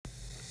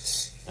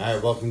All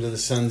right, welcome to the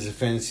Sons of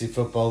Fantasy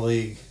Football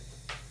League.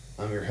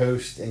 I'm your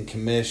host and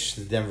commish,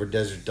 the Denver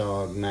Desert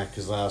Dog, Matt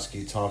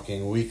Kozlowski,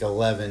 talking Week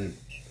 11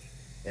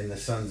 in the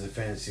Sons of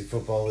Fantasy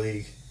Football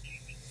League.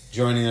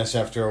 Joining us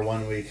after a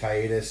 1-week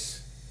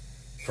hiatus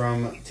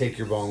from Take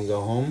Your Ball and Go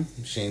Home,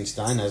 Shane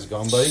Stein. How's it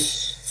going, buddy?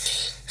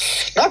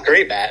 Not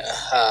great, Matt.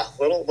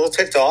 Little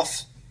ticked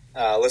off.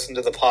 Listened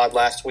to the pod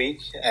last week,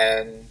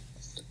 and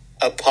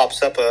up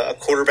pops up a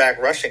quarterback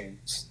rushing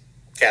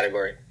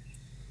category.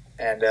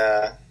 And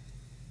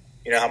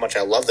you know how much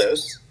I love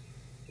those.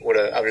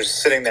 I was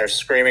just sitting there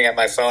screaming at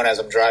my phone as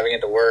I'm driving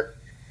into work,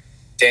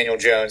 Daniel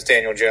Jones,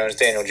 Daniel Jones,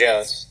 Daniel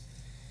Jones.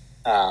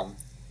 So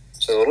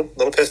a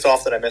little pissed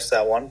off that I missed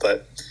that one,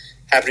 but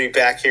happy to be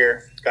back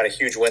here. Got a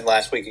huge win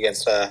last week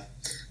against the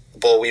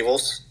Bull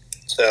Weevils,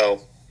 so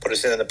put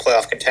us in the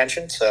playoff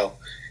contention. So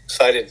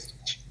excited.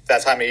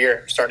 That time of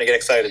year, starting to get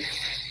excited.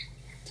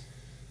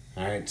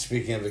 All right,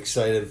 speaking of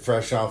excited,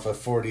 fresh off a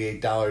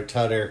 $48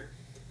 tutter,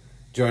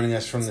 joining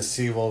us from the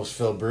Seawolves,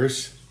 Phil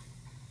Bruce.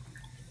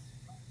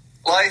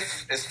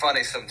 Life is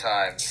funny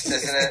sometimes,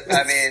 isn't it?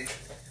 I mean,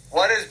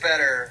 what is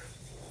better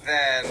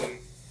than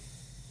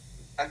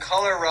a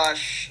color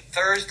rush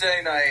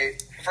Thursday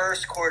night,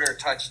 first quarter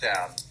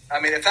touchdown? I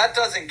mean, if that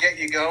doesn't get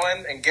you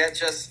going and get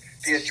just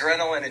the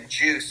adrenaline and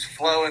juice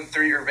flowing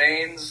through your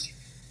veins,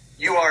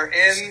 you are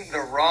in the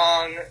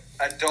wrong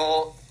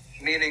adult,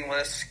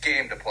 meaningless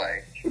game to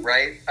play,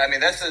 right? I mean,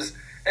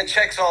 it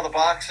checks all the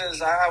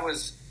boxes. I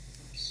was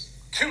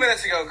 2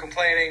 minutes ago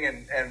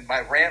complaining, and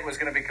my rant was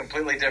going to be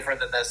completely different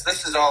than this.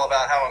 This is all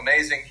about how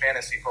amazing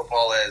fantasy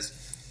football is.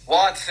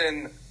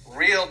 Watson,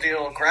 real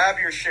deal. Grab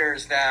your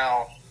shares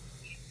now.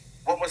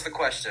 What was the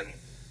question?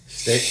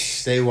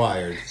 Stay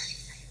wired.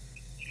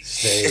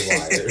 Stay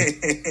wired.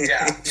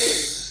 Yeah,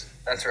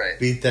 that's right.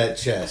 Beat that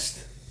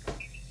chest.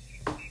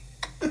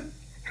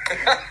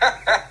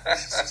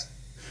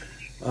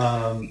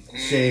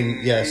 Shane,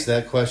 yes,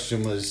 that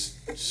question was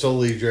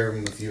solely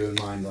driven with you in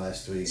mind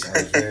last week. I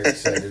was very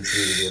excited for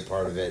you to be a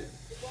part of it.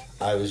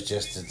 I was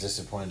just as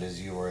disappointed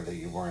as you were that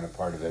you weren't a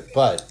part of it.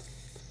 But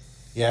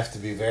you have to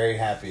be very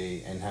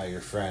happy in how your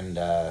friend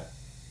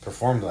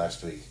performed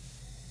last week.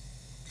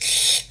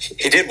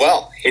 He did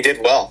well.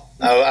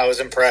 I was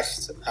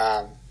impressed.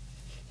 I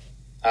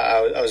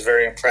was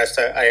very impressed.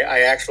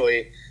 I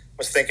actually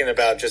was thinking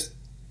about just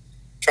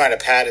trying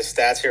to pad his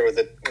stats here with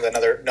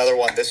another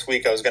one this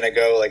week. I was going to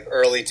go like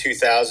early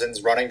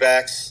 2000s running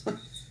backs.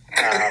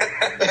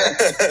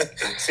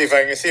 See if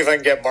I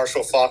can get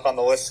Marshall Faulk on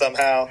the list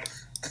somehow.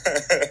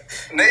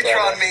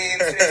 Natron means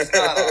it's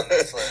not on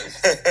this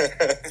list.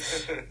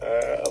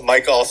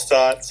 Mike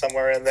Allstott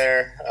somewhere in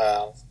there.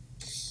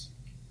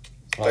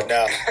 But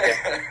no.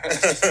 Yeah.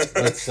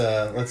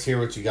 Let's hear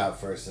what you got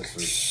for us this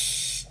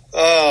week.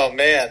 Oh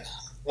man.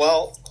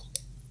 Well,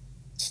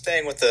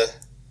 staying with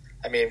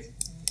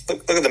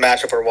look at the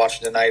matchup we're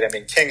watching tonight. I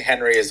mean, King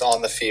Henry is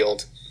on the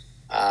field.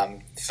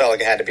 Felt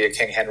like it had to be a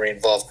King Henry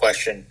involved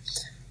question.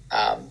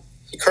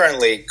 He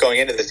currently, going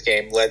into this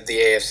game, led the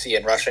AFC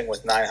in rushing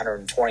with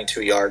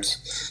 922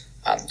 yards.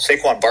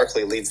 Saquon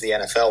Barkley leads the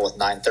NFL with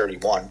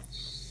 931.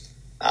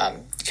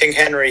 King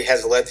Henry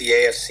has led the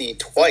AFC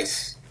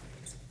twice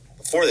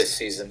before this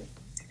season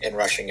in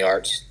rushing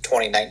yards,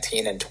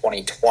 2019 and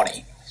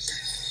 2020.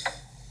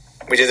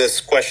 We did this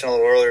question a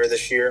little earlier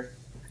this year.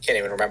 I can't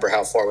even remember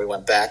how far we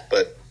went back,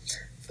 but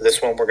for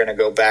this one, we're going to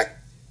go back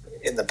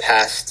in the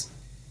past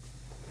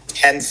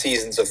 10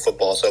 seasons of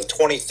football. So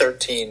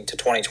 2013 to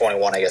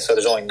 2021, I guess. So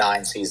there's only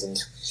 9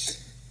 seasons.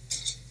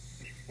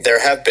 There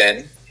have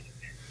been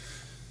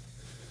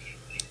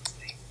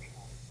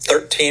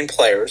 13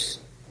 players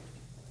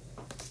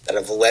that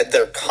have led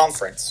their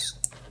conference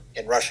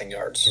in rushing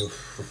yards.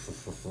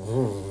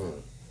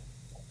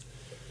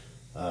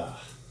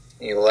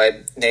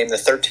 Name the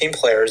 13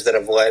 players that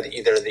have led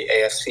either the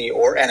AFC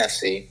or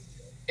NFC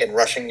in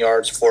rushing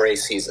yards for a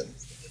season.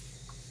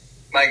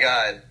 My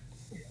God.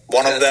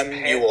 One of them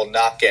you will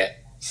not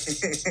get.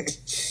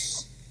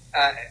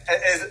 Are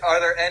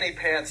there any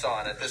pants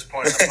on at this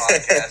point in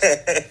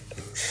the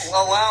podcast?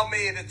 Allow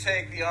me to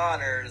take the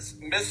honors,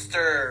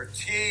 Mr.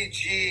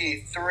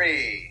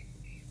 TG3.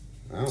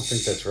 I don't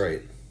think that's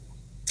right.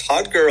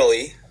 Todd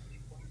Gurley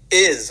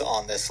is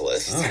on this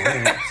list. Oh,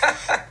 right.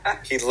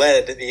 He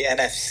led the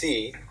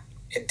NFC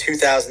in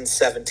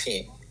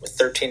 2017 with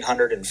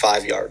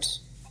 1,305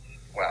 yards.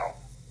 Wow.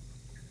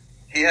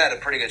 He had a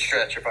pretty good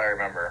stretch, if I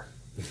remember.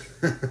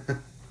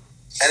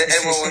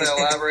 Anyone want to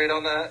elaborate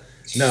on that?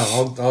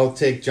 No, I'll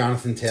take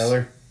Jonathan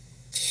Taylor.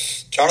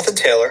 Jonathan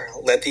Taylor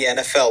led the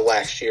NFL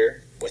last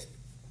year with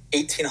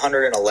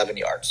 1,811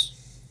 yards.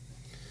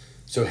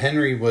 So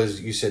Henry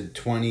was, you said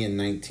 20 and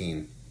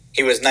 19.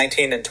 He was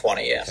 19 and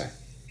 20, yeah. Okay.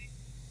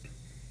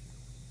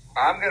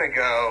 I'm going to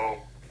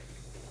go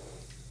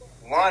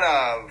one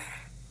of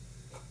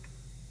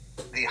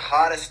the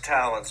hottest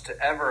talents to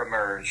ever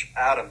emerge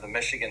out of the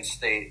Michigan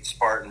State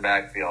Spartan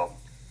backfield,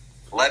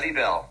 Le'Veon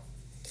Bell.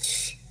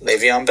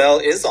 Le'Veon Bell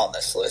is on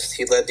this list.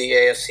 He led the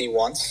AFC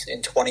once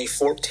in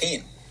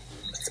 2014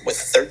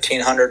 with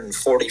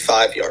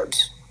 1,345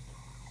 yards.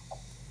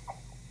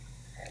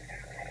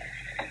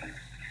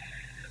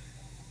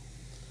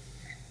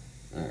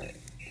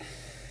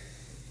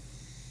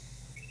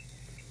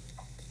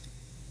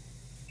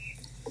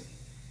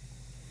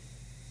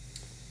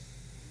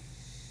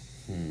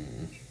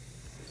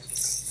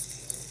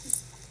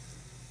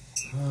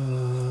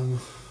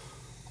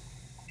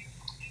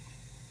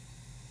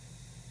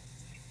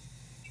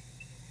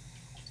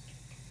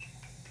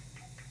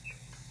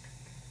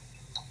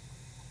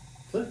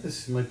 bet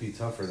this might be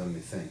tougher than we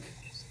think.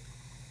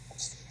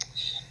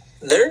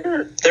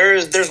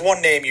 There's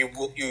one name you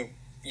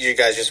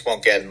guys just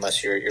won't get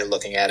unless you're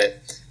looking at it.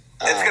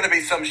 It's going to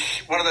be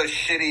one of those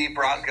shitty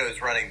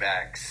Broncos running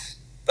backs.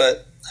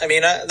 But I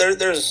mean,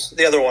 there's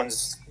the other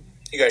ones.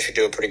 You guys should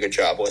do a pretty good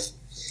job with.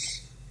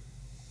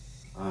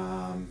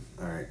 All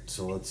right,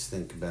 so let's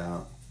think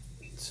about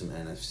some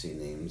NFC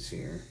names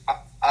here.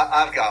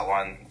 I've got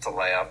one to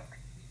lay up.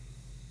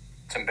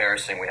 It's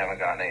embarrassing we haven't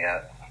gotten it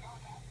yet.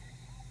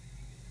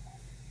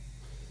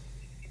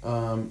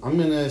 I'm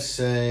gonna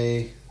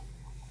say.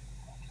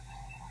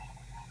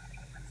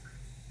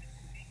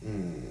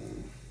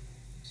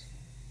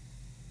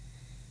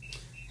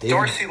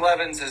 Dorsey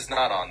Levens is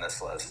not on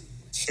this list.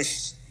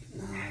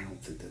 No, I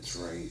don't think that's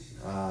right.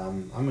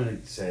 I'm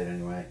gonna say it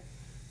anyway.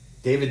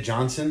 David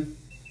Johnson.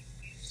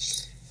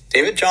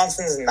 David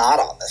Johnson's not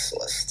on this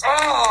list.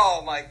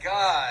 Oh my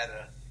God!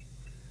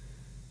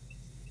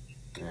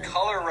 Right.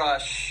 Color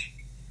Rush,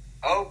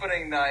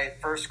 opening night,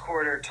 first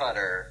quarter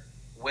tutter,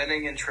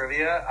 winning in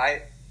trivia.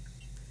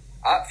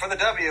 For the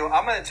W,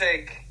 I'm going to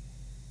take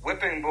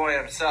whipping boy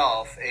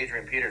himself,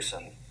 Adrian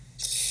Peterson.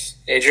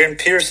 Adrian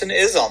Peterson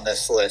is on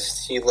this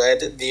list. He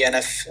led the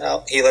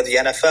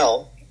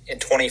NFL in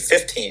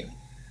 2015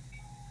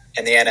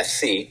 in the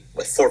NFC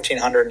with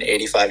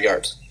 1,485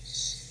 yards.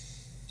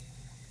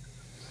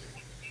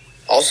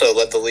 Also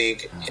led the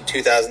league in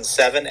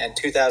 2007 and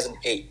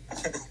 2008.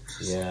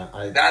 Yeah,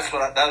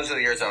 those are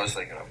the years I was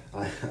thinking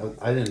of.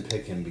 I didn't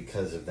pick him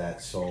because of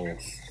that sole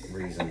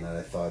reason that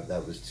I thought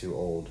that was too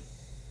old.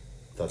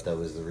 Thought that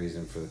was the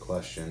reason for the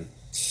question.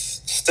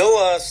 Still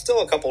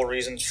a couple of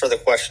reasons for the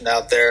question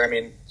out there. I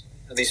mean,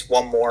 at least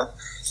one more.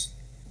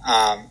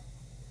 Thought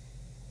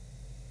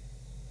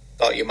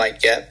you might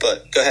get,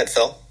 but go ahead,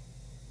 Phil.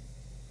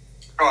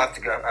 Oh, I have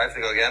to go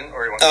again,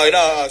 or you want? Oh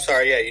no, I'm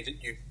sorry. Yeah,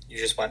 you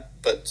just went,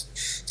 but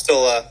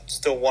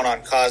still one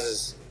on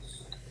Coz's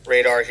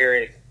radar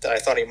here that I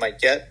thought he might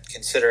get,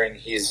 considering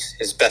he's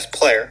his best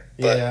player.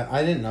 But yeah,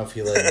 I didn't know if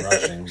he led in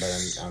rushing,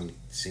 but I'm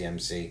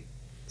CMC.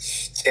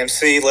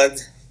 CMC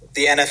led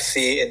the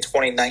NFC in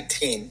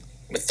 2019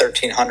 with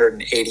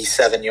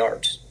 1,387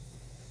 yards.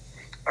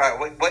 All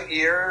right, what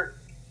year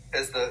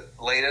is the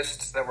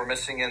latest that we're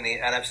missing in the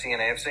NFC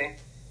and AFC?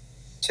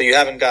 So you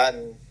haven't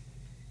gotten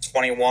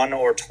 21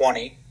 or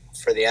 20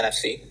 for the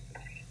NFC.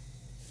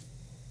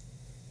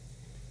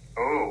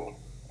 Oh,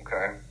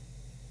 okay.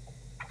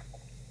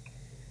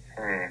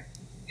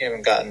 You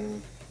haven't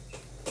gotten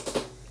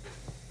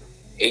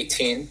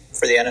 18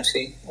 for the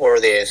NFC or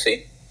the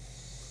AFC.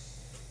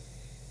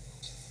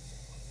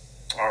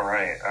 All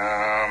right.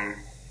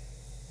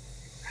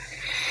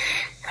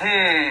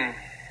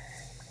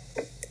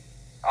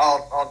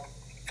 I'll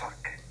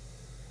fuck.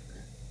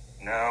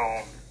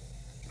 No,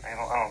 I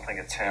don't think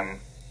it's him.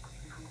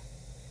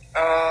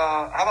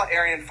 How about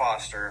Arian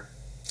Foster?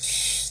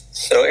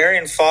 So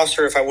Arian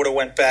Foster, if I would have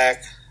went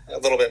back a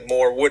little bit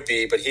more, would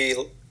be, but he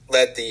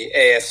led the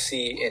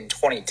AFC in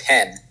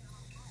 2010.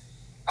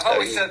 I thought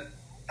we said.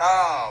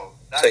 Oh,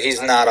 so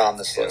he's not on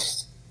this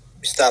list.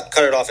 We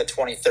cut it off at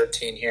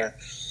 2013 here.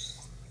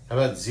 How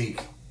about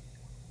Zeke?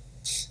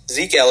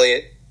 Zeke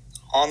Elliott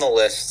on the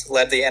list,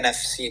 led the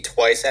NFC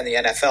twice and the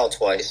NFL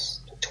twice.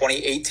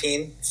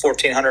 2018,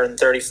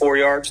 1,434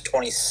 yards.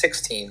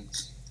 2016,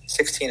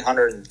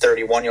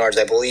 1,631 yards.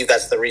 I believe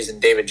that's the reason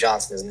David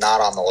Johnson is not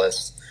on the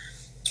list.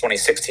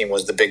 2016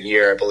 was the big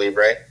year, I believe,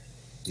 right?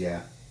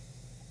 Yeah.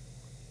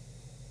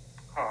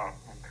 Oh,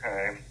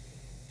 okay.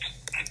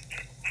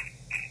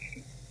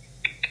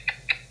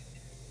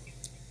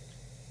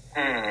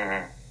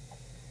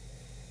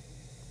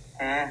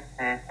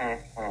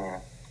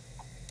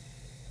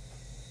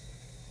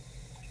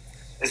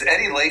 Is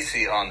Eddie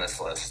Lacy on this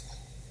list?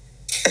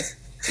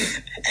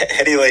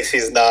 Eddie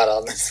Lacy's not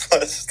on this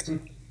list.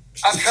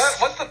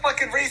 What's the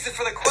fucking reason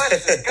for the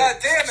question? God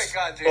damn it,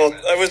 Well,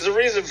 it was the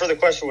reason for the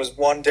question was,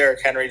 one,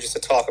 Derrick Henry, just to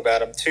talk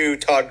about him. Two,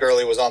 Todd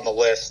Gurley was on the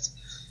list.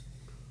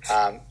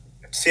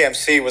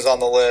 CMC was on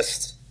the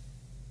list.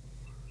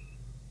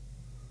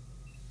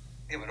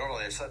 Yeah, but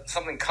normally it's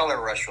something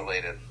color rush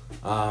related.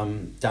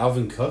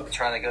 Dalvin Cook.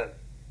 Trying to get.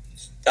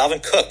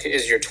 Dalvin Cook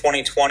is your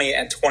 2020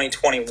 and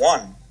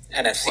 2021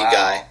 NFC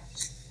guy.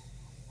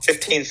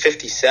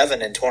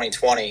 1557 in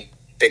 2020,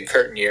 big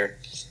curtain year.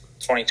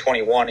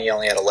 2021, he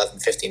only had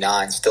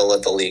 1159, still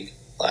led the league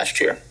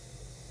last year.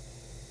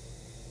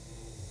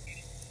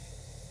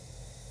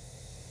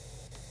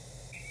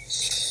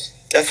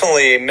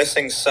 Definitely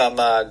missing some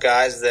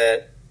guys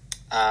that,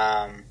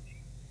 how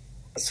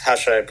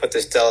should I put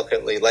this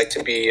delicately, like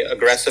to be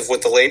aggressive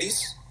with the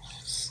ladies.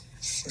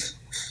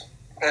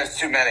 There's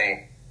too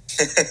many.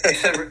 He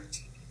said,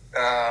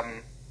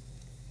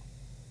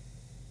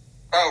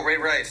 Ray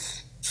Rice.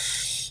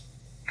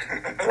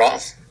 Wrong.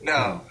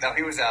 No,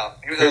 he was out.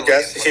 He was Who out.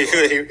 guessed?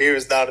 He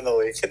was not in the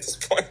league at this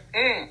point.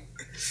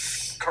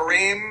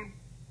 Kareem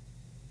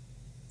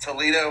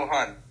Toledo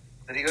Hunt.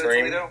 Did he go to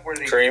Toledo? Where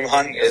did he? Kareem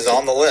Hunt is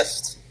on the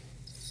list.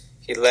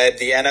 He led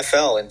the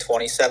NFL in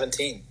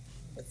 2017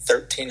 with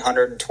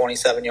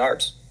 1,327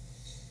 yards.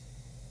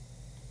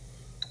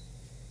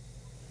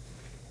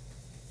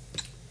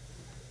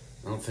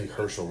 I don't think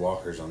Herschel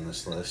Walker's on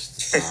this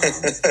list.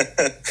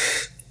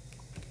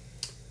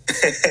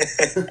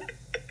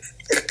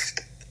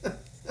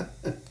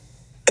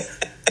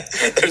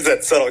 There's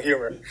that subtle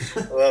humor. I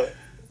love it.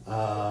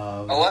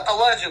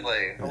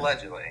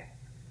 Allegedly.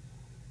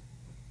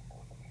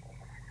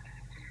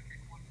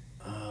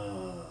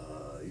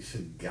 You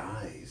said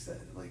guys that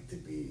like to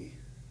be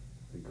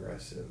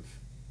aggressive.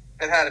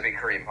 It had to be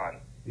Kareem Hunt.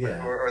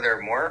 Yeah. Or are there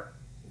more?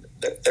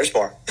 There's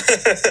more.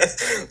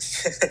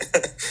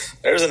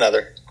 There's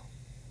another.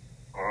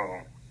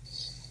 Oh.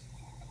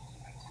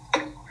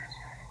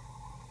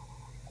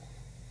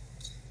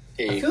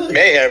 He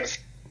may have.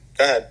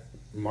 Go ahead.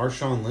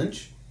 Marshawn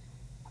Lynch?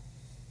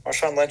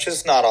 Marshawn Lynch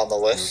is not on the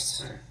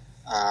list.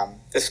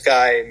 This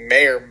guy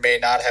may or may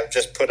not have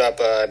just put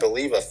up, I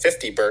believe, a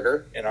 50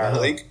 burger in our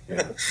league.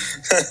 Yeah.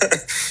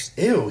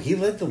 Ew, he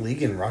led the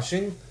league in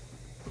rushing?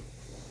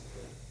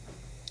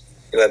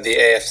 He led the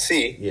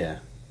AFC. Yeah.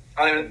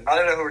 I don't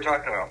know who we're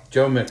talking about.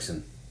 Joe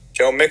Mixon.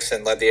 Joe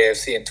Mixon led the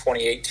AFC in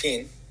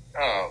 2018.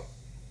 Oh.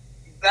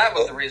 That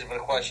was the reason for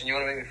the question. You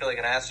want to make me feel like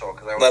an asshole.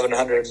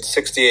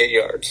 1,168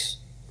 yards.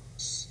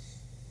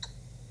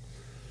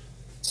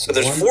 So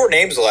there's 4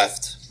 names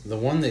left. The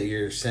one that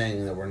you're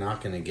saying that we're not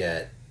going to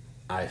get,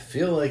 I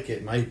feel like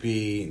it might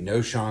be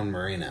Knowshon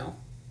Moreno.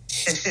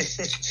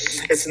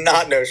 It's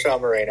not Knowshon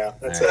Moreno.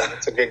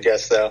 That's a good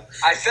guess, though.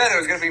 I said it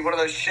was going to be one of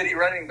those shitty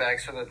running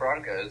backs for the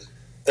Broncos.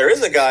 There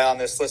is a guy on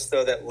this list,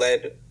 though, that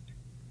led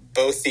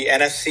both the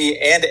NFC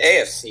and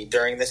AFC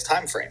during this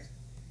time frame.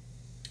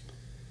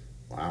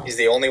 Wow. He's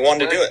the only one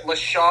to do it.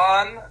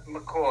 LaShawn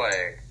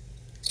McCoy.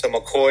 So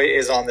McCoy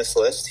is on this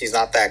list. He's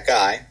not that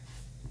guy.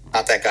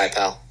 Not that guy,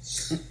 pal.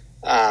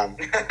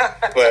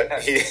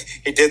 But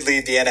he did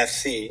lead the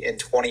NFC in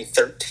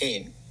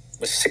 2013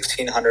 with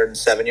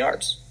 1,607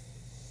 yards.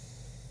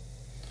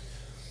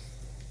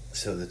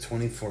 So the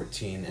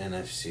 2014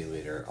 NFC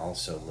leader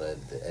also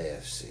led the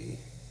AFC.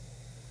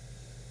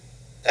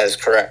 That is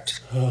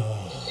correct.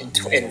 In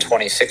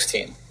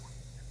 2016.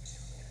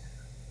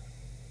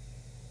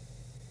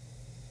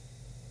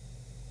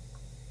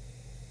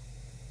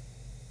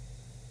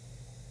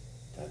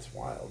 That's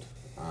wild.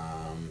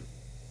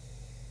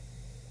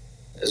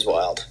 Is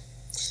wild.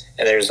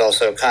 And there's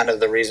also kind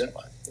of the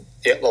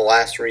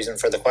last reason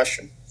for the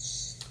question.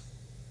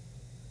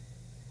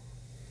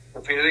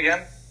 Repeat it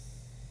again.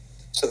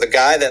 So the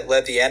guy that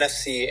led the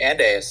NFC and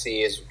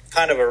AFC is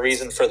kind of a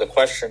reason for the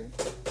question.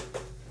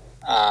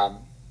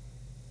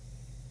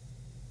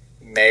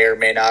 May or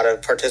may not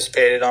have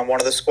participated on one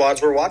of the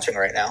squads we're watching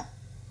right now.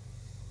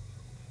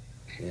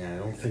 Yeah, I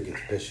don't think it's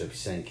Bishop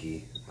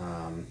Sankey.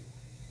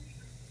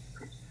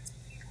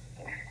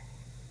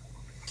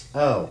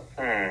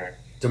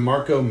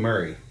 DeMarco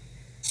Murray.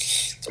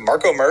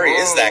 DeMarco Murray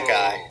is that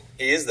guy.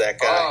 He is that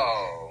guy.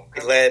 Oh.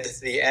 He led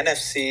the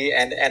NFC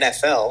and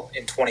NFL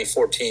in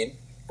 2014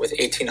 with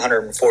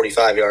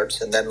 1,845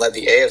 yards, and then led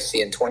the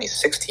AFC in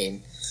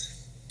 2016,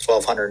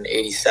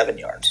 1,287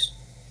 yards.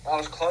 I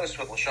was close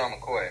with LaShawn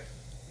McCoy.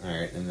 All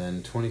right, and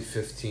then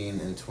 2015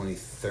 and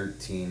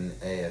 2013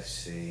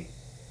 AFC.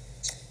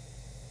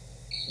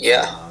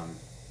 Yeah.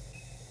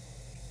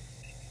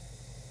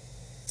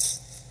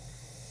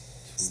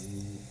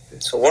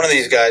 So one of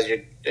these guys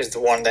is the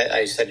one that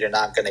I said you're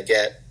not going to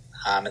get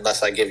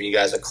unless I give you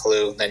guys a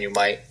clue. Then you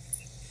might.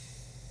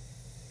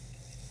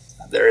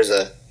 There is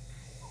a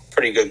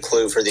pretty good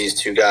clue for these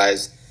two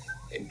guys.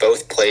 They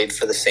both played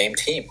for the same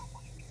team.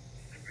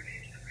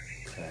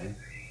 Okay.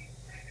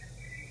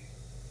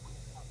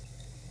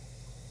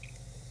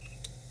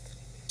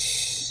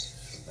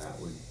 So that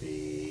would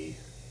be...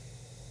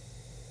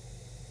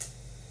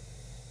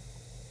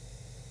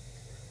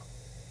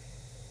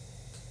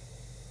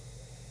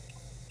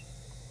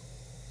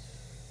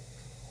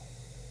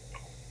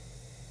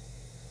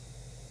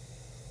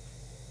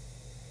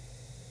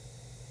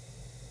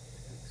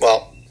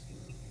 Well,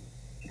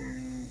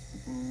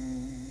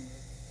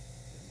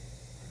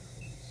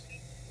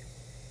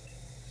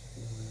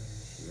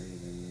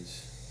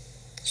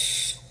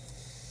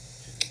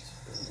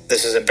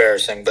 this is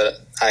embarrassing,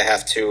 but I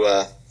have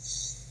to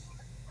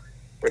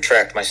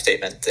retract my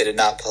statement. They did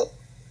not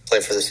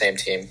play for the same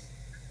team.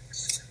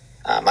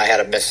 I had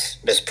a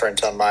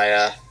misprint on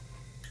my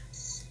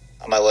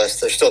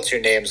list. There's still 2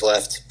 names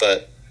left,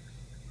 but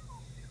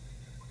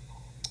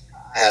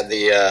I had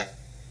the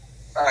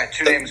All right,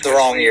 2 names. The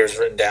wrong years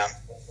written down.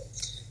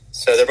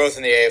 So they're both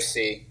in the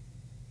AFC.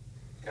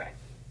 Okay.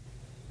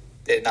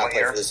 They did not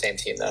play for the same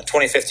team, though.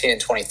 2015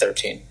 and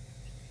 2013.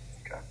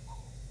 Okay.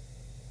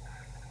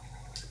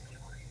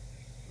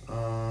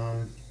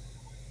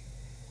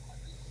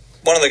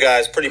 One of the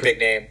guys, pretty big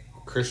name.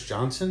 Chris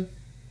Johnson?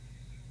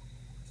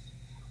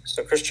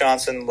 So Chris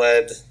Johnson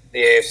led the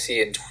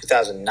AFC in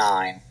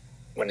 2009,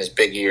 when his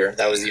big year.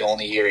 That was the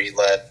only year he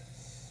led.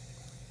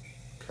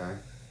 Okay.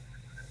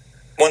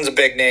 One's a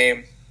big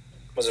name,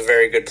 was a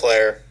very good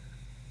player.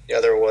 The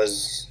other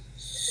was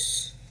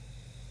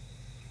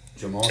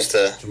Jamal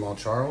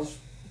Charles?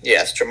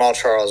 Yes, Jamal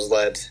Charles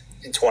led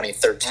in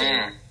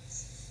 2013.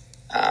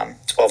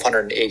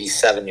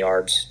 1,287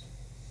 yards.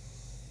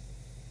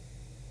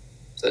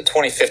 the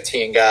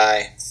 2015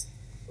 guy,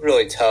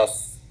 really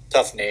tough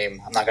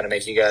name. I'm not going to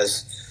make you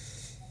guys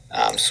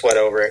sweat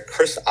over it.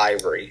 Chris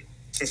Ivory.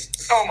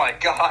 Oh my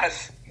God.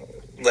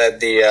 Led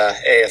the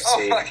AFC.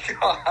 Oh my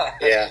God.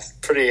 Yeah,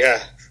 pretty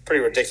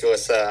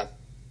ridiculous.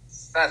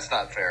 That's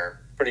not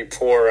fair. Pretty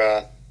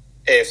poor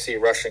AFC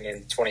rushing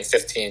in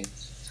 2015.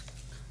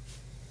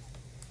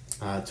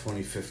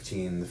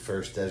 2015, the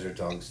first Desert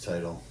Dogs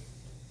title.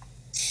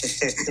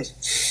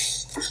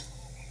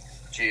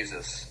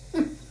 Jesus.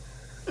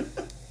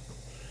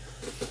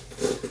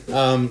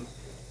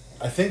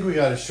 I think we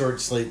got a short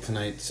slate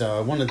tonight, so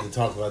I wanted to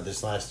talk about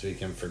this last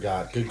week and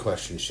forgot. Good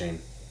question, Shane.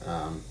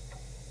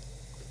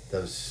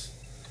 Just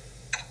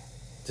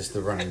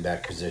the running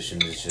back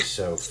position is just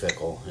so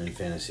fickle in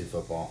fantasy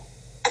football.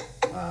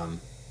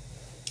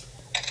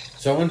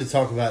 So I wanted to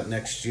talk about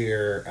next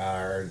year,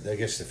 or I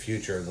guess the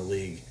future of the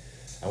league.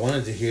 I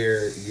wanted to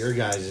hear your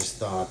guys'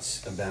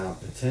 thoughts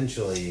about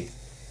potentially,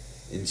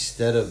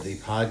 instead of the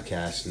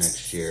podcast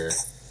next year,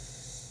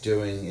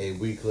 doing a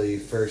weekly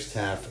first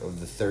half of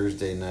the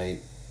Thursday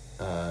night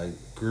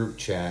group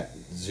chat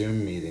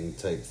Zoom meeting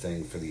type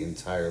thing for the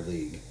entire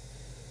league.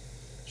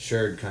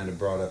 Sherd kind of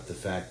brought up the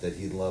fact that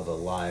he'd love a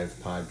live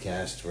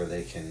podcast where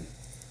they can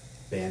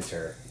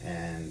banter,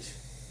 and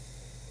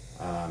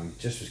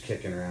just was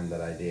kicking around that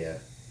idea.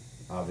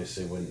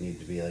 Obviously wouldn't need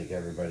to be like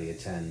everybody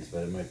attends, but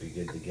it might be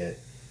good to get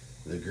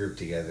the group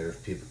together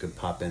if people could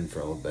pop in for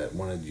a little bit.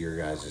 Wanted your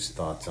guys'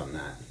 thoughts on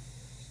that.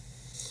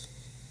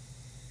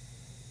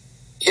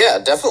 Yeah,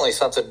 definitely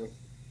something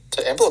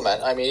to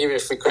implement. I mean, even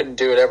if we couldn't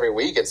do it every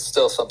week, it's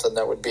still something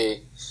that would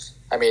be,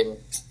 I mean,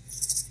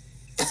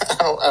 I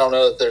don't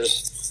know that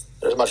there's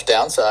much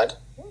downside.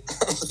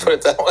 Let's put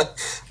it that way.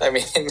 I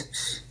mean,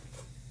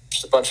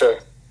 just a bunch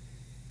of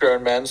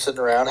grown men sitting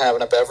around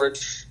having a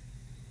beverage,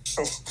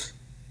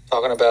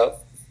 talking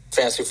about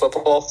fantasy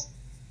football,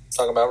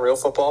 talking about real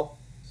football.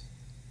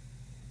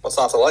 What's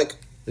not to like?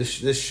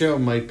 This show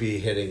might be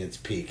hitting its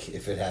peak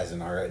if it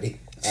hasn't already.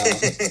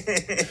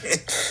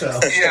 So.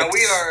 Yeah,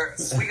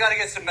 we got to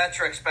get some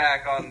metrics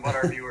back on what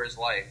our viewers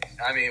like.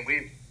 I mean,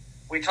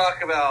 we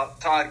talk about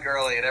Todd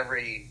Gurley at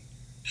every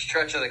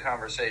stretch of the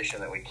conversation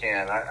that we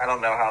can. I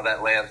don't know how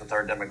that lands with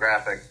our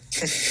demographic,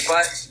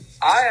 but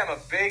I am a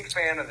big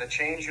fan of the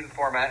change in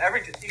format.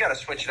 You got to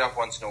switch it up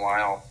once in a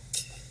while.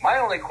 My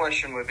only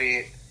question would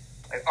be,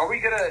 are we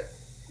going to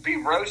be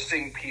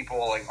roasting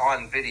people like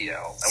on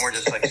video and we're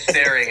just like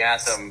staring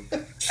at them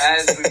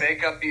as we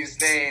make up these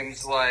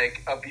names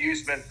like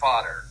abusement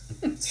fodder?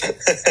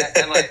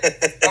 and like,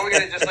 are we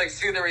going to just like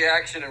see the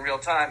reaction in real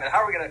time? And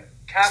how are we going to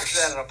capture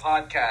that in a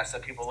podcast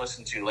that people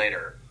listen to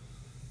later?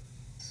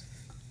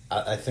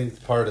 I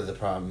think part of the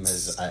problem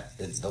is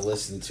the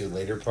listen to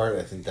later part.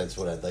 I think that's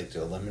what I'd like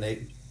to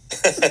eliminate.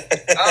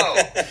 Oh,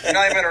 you're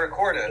not even going to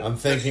record it. I'm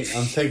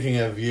thinking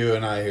of you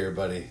and I here,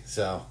 buddy.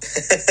 So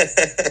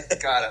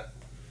got it.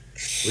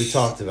 We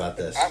talked about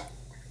this.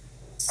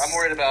 I'm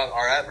worried about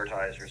our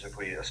advertisers if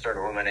we start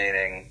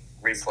eliminating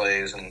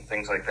replays and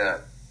things like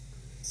that.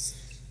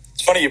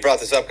 It's funny you brought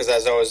this up because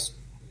as I was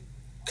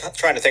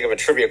trying to think of a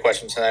trivia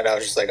question tonight, I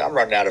was just like, I'm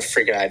running out of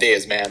freaking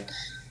ideas, man.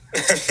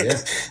 Yeah.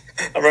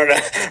 I'm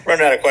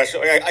running out of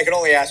questions. I can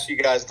only ask you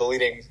guys the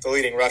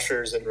leading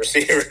rushers and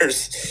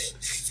receivers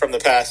from the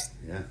past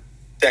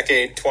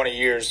decade, 20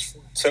 years,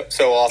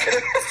 so often.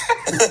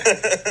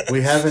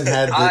 We haven't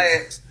had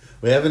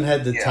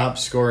the top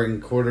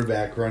scoring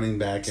quarterback, running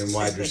back, and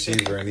wide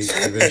receiver in each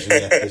division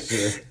yet this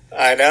year.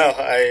 I know.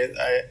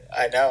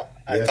 I know.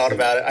 I thought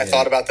about it. I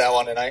thought about that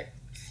one tonight.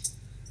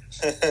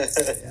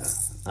 Yeah.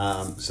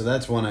 So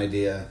that's one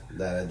idea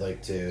that I'd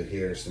like to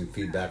hear some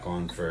feedback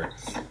on for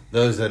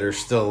those that are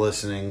still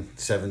listening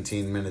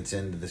 17 minutes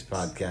into this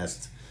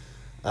podcast.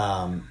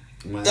 I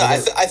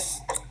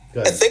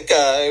think,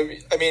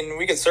 I mean,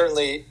 we could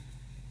certainly,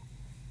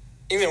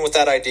 even with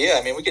that idea,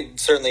 I mean, we could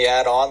certainly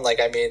add on, like,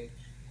 I mean,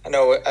 I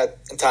know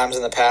at times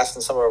in the past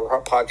in some of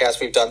our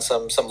podcasts we've done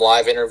some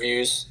live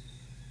interviews,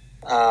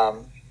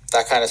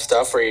 that kind of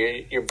stuff where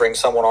you bring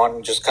someone on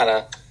and just kind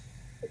of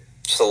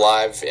just a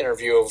live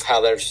interview of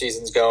how their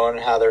season's going,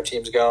 how their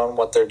team's going,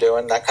 what they're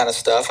doing, that kind of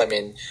stuff. I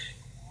mean,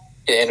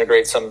 you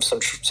integrate some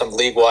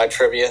league-wide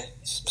trivia,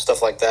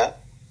 stuff like that.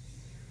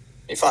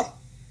 Be fun.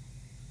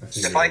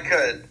 If I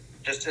could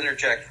just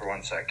interject for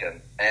 1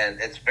 second, and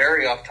it's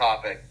very off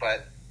topic,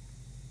 but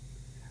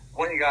I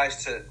want you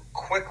guys to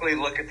quickly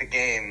look at the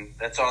game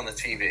that's on the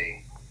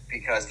TV,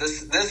 because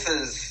this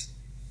is,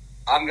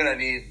 I'm going to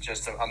need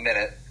just a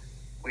minute.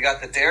 We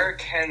got the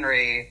Derrick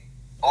Henry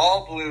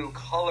all blue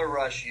color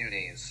rush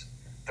unis,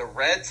 the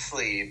red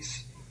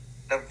sleeves,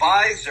 the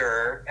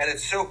visor, and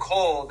it's so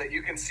cold that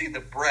you can see the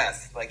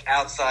breath like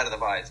outside of the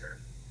visor.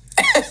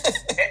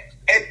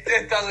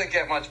 it doesn't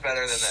get much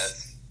better than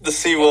this. The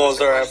Seawolves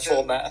are at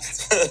full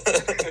mast.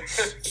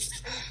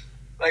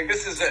 Like,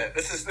 this is it.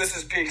 This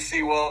is peak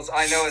Seawolves.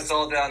 I know it's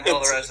all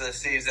downhill the rest of the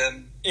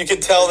season. You can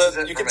tell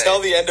tell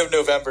the end of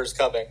November's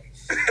coming.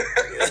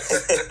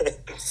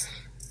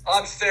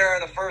 I'm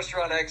staring a first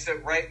run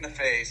exit right in the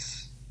face.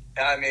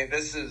 I mean,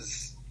 this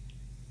is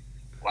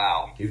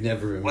Wow. You've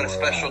never been What a more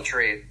special alive.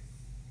 treat.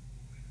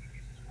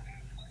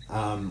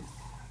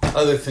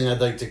 Other thing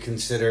I'd like to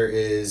consider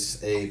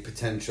is a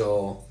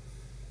potential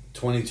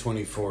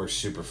 2024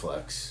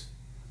 Superflex.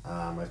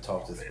 I've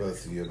talked with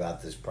both of you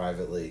about this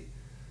privately.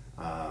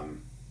 I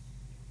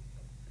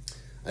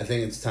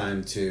think it's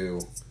time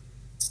to,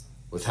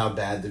 with how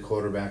bad the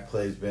quarterback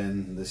play's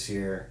been this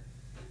year,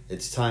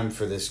 it's time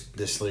for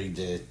this league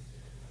to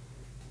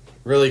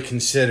really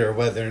consider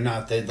whether or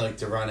not they'd like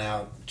to run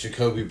out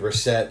Jacoby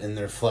Brissett in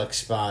their flex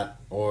spot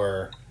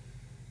or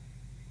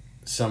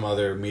some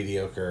other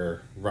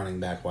mediocre running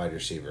back wide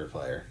receiver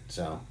player.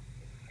 So,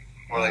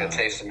 More like a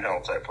Taysom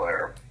Hill type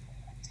player.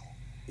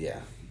 yeah,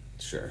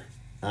 sure.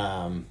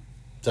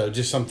 So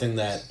just something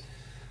that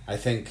I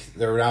think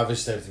there would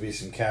obviously have to be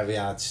some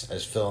caveats,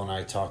 as Phil and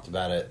I talked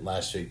about it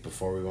last week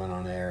before we went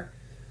on air.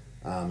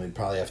 We'd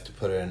probably have to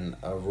put in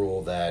a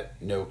rule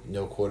that no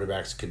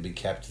quarterbacks could be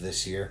kept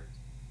this year.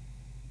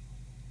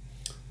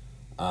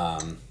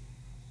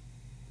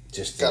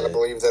 Just Gotta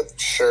believe that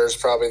Scher's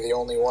probably the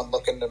only one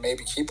looking to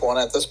maybe keep one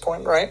at this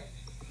point, right?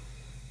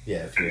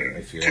 yeah,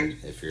 if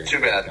you're Too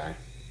bad.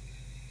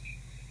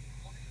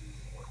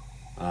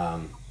 Guy.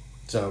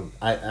 So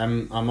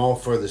I'm all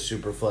for the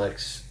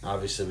Superflex.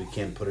 Obviously, we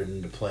can't put it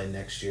into play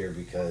next year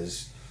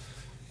because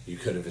you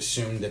could have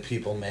assumed that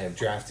people may have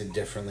drafted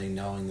differently,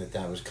 knowing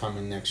that was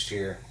coming next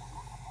year.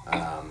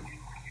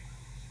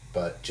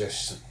 But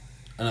just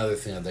another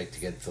thing I'd like to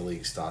get the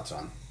league's thoughts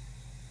on.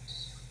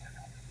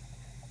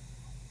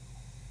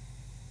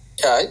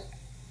 Yeah,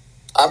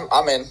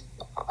 I'm in.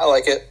 I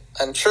like it.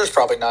 And Scher's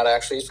probably not,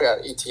 actually. He's got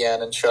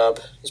ETN and Chubb.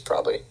 He's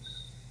probably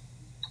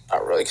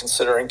not really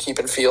considering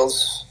keeping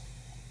Fields.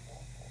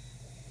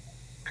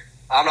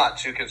 I'm not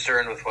too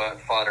concerned with what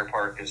Fodder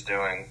Park is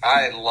doing.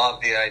 I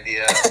love the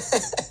idea.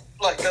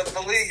 Look,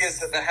 the league is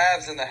the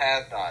haves and the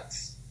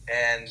have-nots.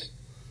 And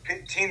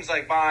teams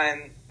like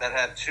mine that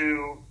have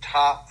two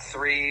top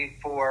 3,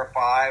 4,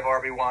 5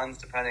 RB1s,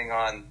 depending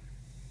on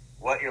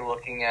what you're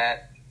looking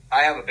at,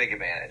 I have a big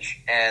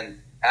advantage.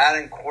 And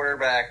adding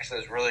quarterbacks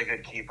as really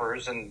good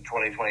keepers in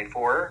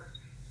 2024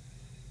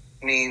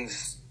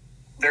 means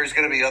there's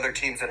going to be other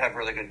teams that have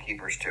really good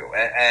keepers too.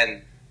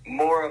 And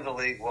more of the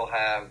league will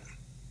have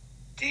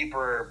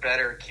deeper,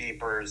 better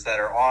keepers that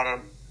are on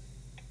them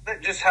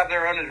that just have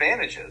their own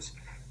advantages.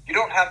 You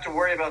don't have to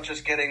worry about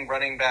just getting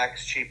running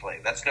backs cheaply.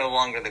 That's no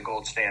longer the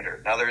gold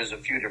standard. Now there is a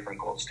few different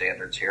gold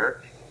standards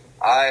here.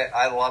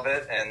 I love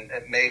it, and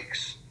it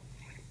makes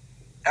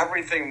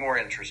everything more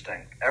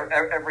interesting.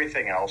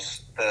 Everything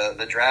else,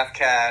 the draft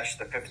cash,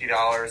 the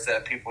 $50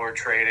 that people are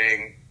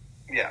trading,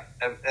 yeah,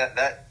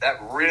 that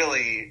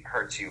really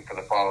hurts you for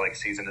the following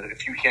season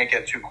if you can't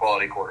get 2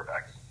 quality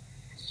quarterbacks.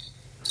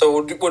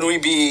 So would we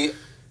be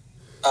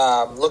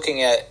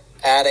looking at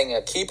adding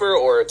a keeper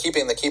or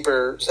keeping the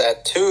keepers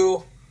at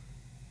 2?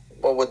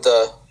 What would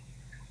the...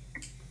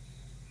 I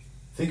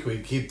think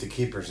we'd keep the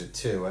keepers at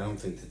 2. I don't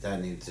think that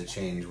needs to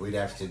change. We'd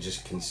have to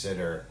just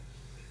consider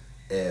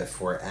if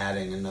we're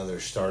adding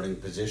another starting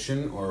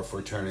position or if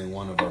we're turning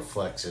one of our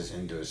flexes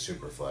into a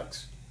super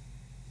flex.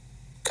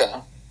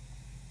 Okay.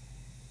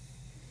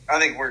 I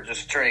think we're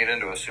just turning it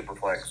into a super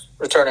flex.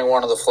 Returning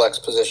one of the flex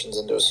positions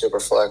into a super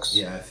flex.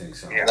 Yeah, I think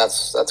so. Yeah.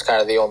 That's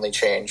kind of the only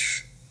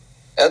change.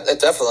 It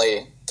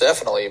definitely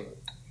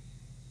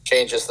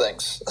changes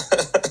things.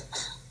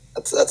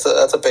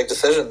 That's a big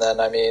decision then.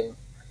 I mean,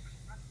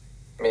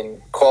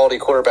 quality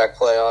quarterback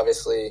play,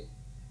 obviously,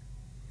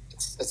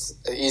 it's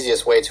the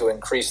easiest way to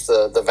increase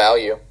the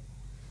value.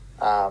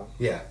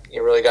 Yeah.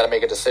 You really got to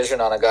make a decision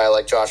on a guy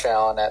like Josh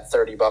Allen at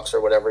 $30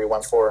 or whatever he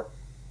went for.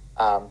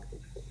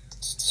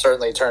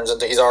 Certainly turns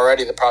into, he's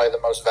already probably the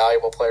most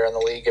valuable player in the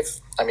league.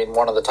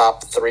 One of the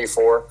top 3,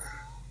 4.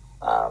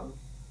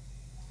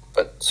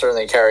 But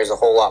certainly carries a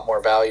whole lot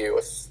more value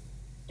if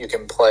you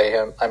can play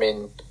him.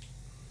 Having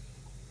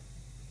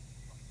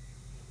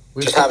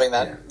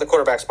that, yeah. the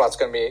quarterback spot's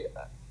going to be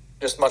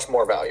just much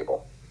more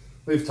valuable.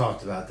 We've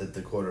talked about that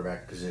the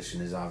quarterback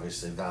position is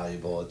obviously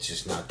valuable. It's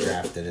just not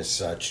drafted as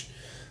such.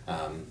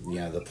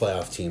 The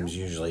playoff teams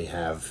usually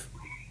have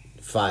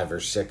 5 or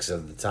 6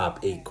 of the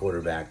top 8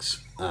 quarterbacks.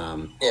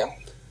 Yeah.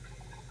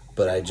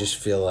 But I just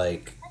feel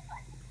like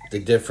the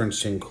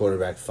difference in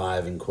quarterback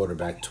 5 and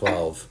quarterback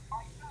 12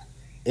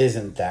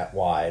 isn't that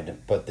wide,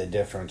 but the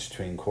difference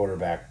between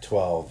quarterback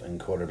 12 and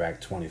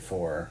quarterback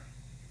 24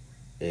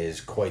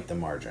 is quite the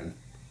margin.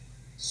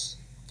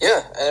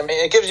 Yeah,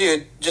 it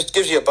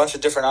gives you a bunch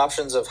of different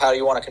options of how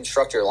you want to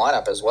construct your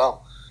lineup as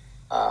well.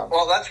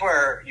 Well, that's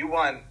where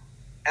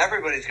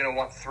everybody's going to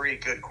want 3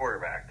 good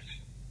quarterbacks.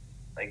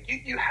 Like,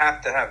 you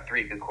have to have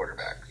 3 good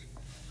quarterbacks.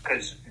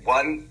 Because,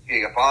 one,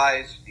 you got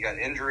buys, you got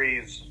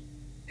injuries,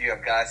 you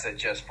have guys that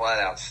just flat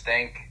out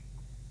stink.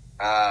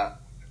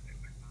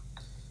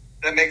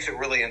 That makes it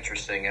really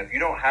interesting. If you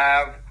don't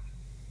have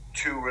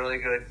 2 really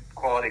good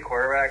quality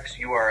quarterbacks,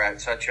 you are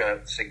at such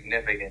a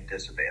significant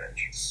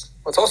disadvantage.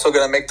 It's also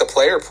going to make the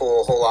player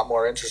pool a whole lot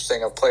more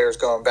interesting of players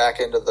going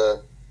back into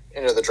the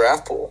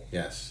draft pool.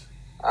 Yes.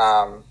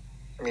 You're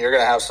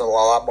going to have a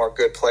lot more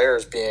good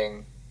players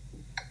being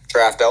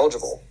draft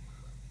eligible.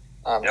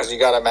 Because you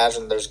got to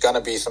imagine there's going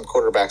to be some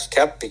quarterbacks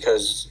kept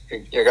because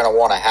you're going to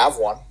want to have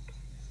one.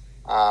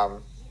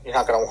 You're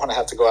not going to want to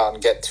have to go out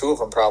and get 2 of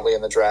them probably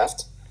in the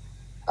draft.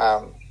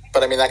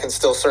 But, I mean, that can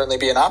still certainly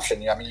be an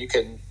option. I mean, you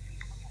can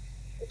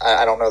 –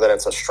 I don't know that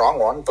it's a strong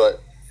one,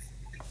 but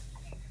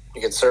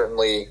you could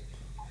certainly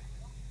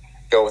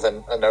go with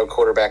a no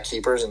quarterback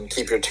keepers and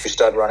keep your 2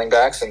 stud running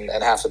backs and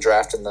have to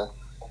draft in the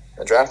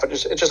draft. But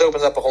it just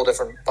opens up a whole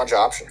different bunch of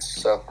options.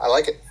 So I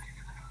like it.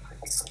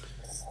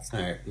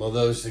 All right. Well,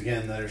 those,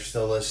 again, that are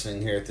still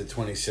listening here at the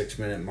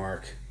 26-minute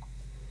mark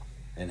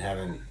and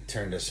haven't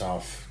turned us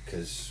off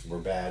because we're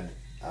bad,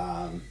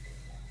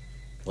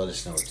 let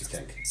us know what you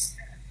think.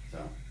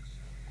 So,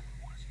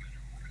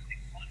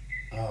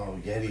 oh,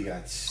 Yeti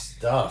got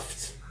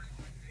stuffed.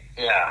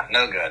 Yeah,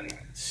 no good.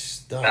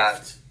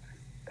 Stuffed.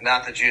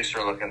 Not the juice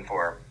we're looking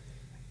for.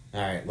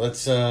 All right,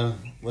 let's go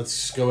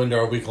into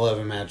our Week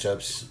 11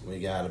 matchups. We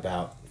got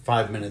about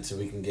 5 minutes that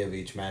we can give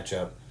each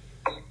matchup.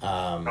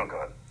 Oh,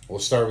 God. We'll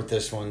start with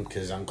this one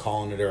because I'm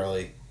calling it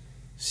early.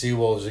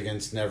 Seawolves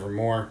against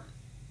Nevermore.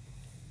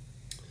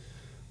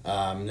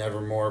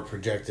 Nevermore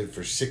projected for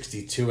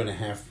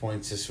 62.5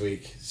 points this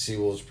week.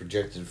 Seawolves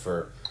projected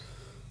for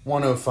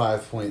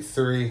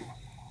 105.3.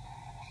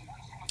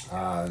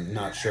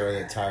 Not sure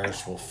that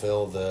Tyrus will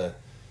fill the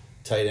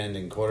tight end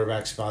and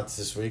quarterback spots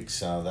this week,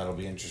 so that'll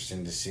be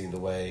interesting to see the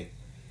way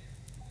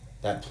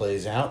that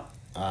plays out.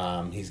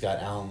 He's got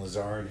Alan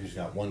Lazard, who's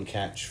got 1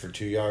 catch for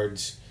 2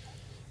 yards,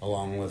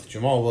 along with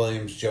Jamal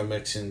Williams, Joe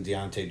Mixon,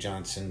 Deontay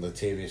Johnson,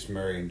 Latavius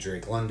Murray, and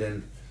Drake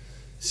London.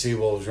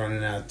 Seawolves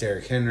running out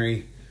Derrick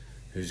Henry,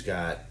 who's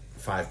got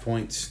 5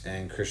 points,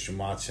 and Christian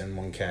Watson,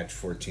 1 catch,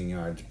 14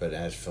 yards, but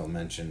as Phil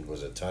mentioned,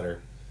 was a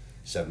tutter,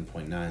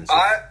 7.9. So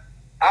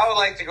I would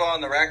like to go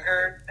on the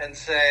record and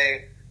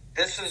say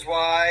this is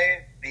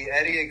why the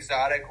Eddie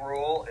Exotic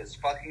rule is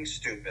fucking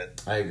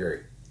stupid. I agree.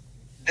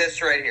 This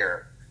right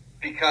here.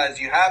 Because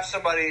you have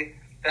somebody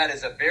that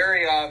is a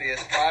very obvious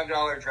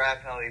 $5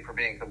 draft penalty for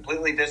being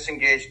completely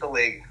disengaged the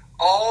league,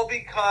 all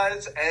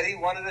because Eddie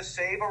wanted to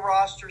save a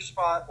roster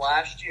spot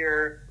last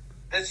year.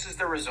 This is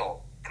the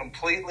result.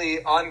 Completely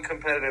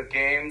uncompetitive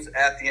games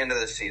at the end of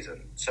the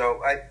season.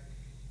 So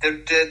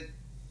did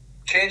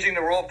changing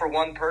the rule for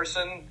one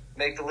person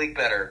make the league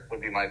better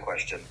would be my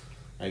question.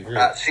 I agree.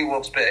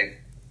 Seawolves big.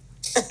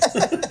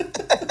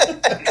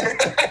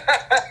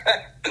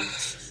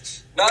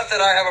 Not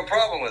that I have a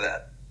problem with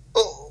that.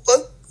 Well,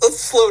 let's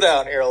slow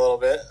down here a little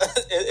bit.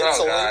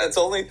 It's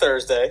only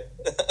Thursday.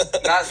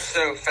 Not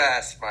so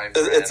fast, my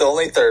friend. It's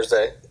only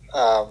Thursday.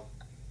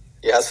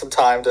 He has some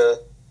time to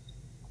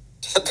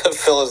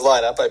fill his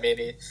lineup. I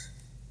mean,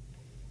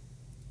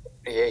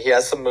 he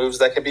has some moves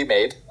that can be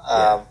made.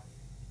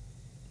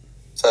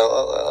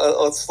 So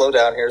let's slow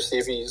down here. See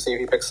if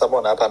he picks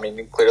someone up. I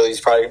mean, clearly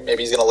he's going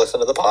to listen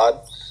to the pod.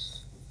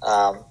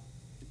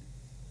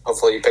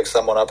 Hopefully he picks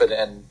someone up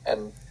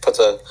and puts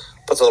a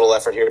little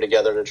effort here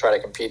together to try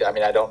to compete. I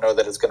mean, I don't know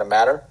that it's going to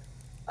matter.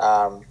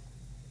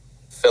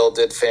 Phil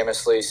did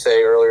famously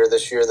say earlier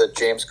this year that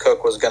James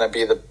Cook was going to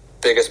be the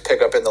biggest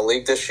pickup in the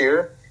league this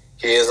year.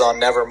 He is on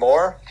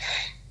Nevermore.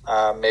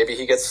 Maybe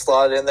he gets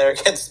slotted in there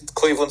against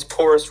Cleveland's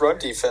poorest run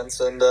defense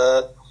and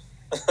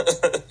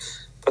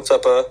puts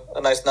up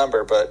a nice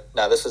number. But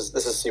no, this is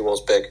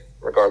Seawolves big,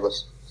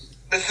 regardless.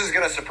 This is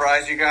going to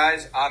surprise you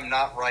guys. I'm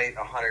not right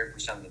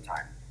 100% of the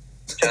time.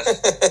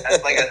 Just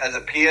as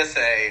a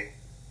PSA,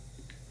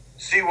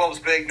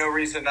 Seawolves big, no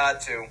reason not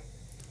to.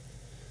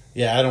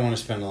 Yeah, I don't want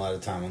to spend a lot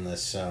of time on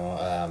this. So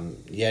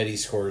Yeti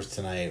scores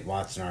tonight.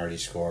 Watson already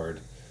scored.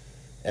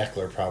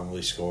 Eckler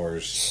probably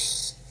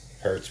scores.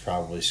 Hurts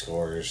probably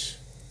scores.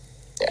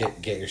 Yeah.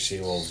 Get your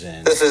Seawolves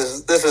in. This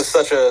is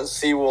such a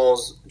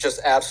Seawolves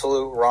just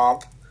absolute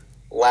romp.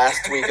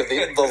 Last week of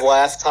the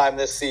last time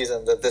this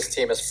season that this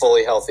team is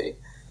fully healthy.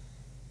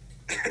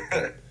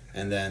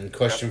 And then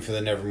question for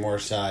the Nevermore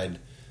side,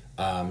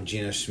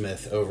 Geno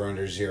Smith over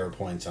under 0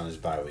 points on his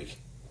bye week.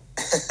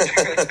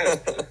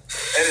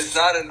 It is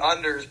not an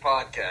unders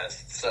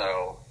podcast,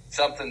 so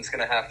something's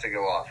going to have to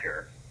go off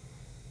here.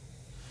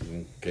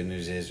 Good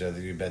news is whether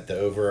you bet the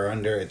over or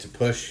under, it's a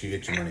push, you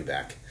get your money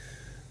back.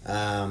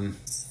 All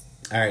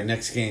right,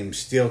 next game,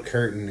 Steel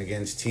Curtain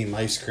against Team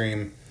Ice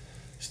Cream.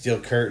 Steel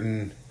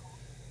Curtain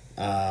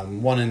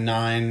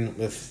 1-9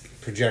 with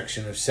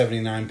projection of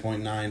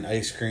 79.9.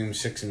 Ice Cream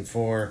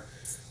 6-4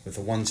 with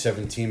a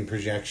 117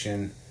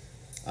 projection.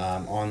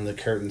 On the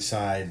Curtain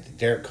side,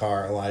 Derek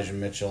Carr, Elijah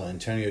Mitchell,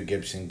 Antonio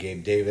Gibson,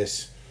 Gabe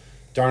Davis,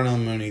 Darnell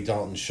Mooney,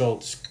 Dalton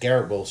Schultz,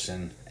 Garrett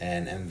Wilson,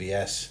 and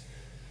MVS.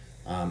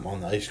 On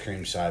the Ice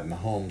Cream side,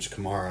 Mahomes,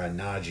 Kamara,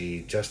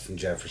 Najee, Justin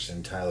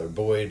Jefferson, Tyler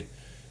Boyd,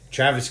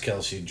 Travis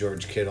Kelce,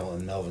 George Kittle,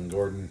 and Melvin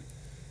Gordon.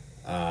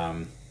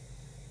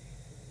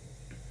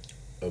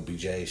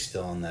 OBJ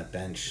still on that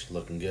bench,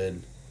 looking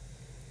good.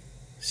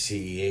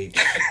 CEH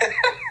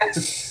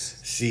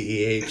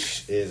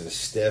is a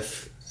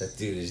stiff. That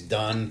dude is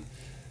done.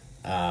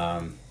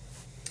 All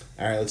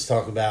right, let's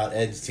talk about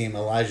Ed's team.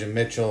 Elijah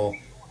Mitchell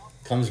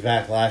comes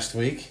back last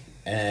week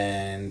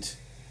and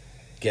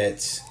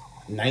gets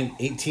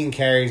 18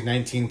 carries,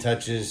 19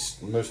 touches,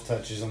 most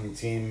touches on the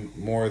team,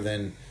 more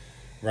than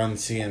Run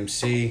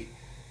CMC.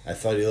 I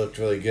thought he looked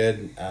really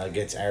good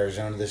against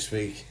Arizona this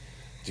week.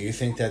 Do you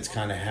think that's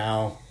kind of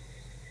how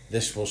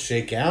this will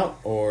shake out,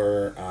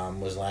 or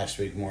was last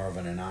week more of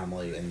an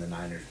anomaly in the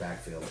Niners'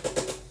 backfield?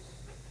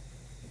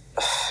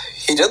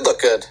 He did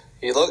look good.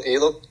 He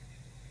looked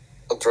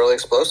really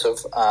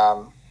explosive.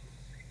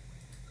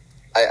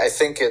 I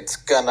think it's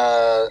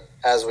gonna,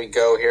 as we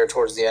go here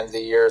towards the end of the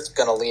year, it's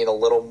gonna lean a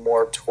little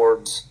more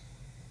towards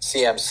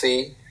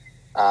CMC,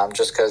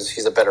 just because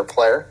he's a better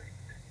player.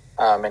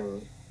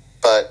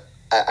 But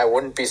I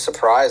wouldn't be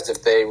surprised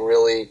if they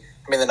really.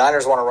 I mean, the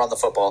Niners want to run the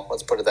football.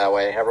 Let's put it that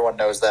way. Everyone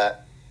knows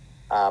that.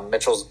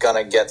 Mitchell's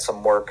gonna get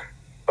some work,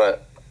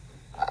 but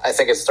I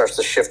think it starts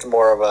to shift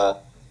more of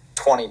a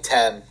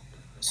 2010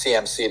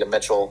 CMC to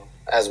Mitchell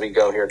as we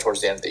go here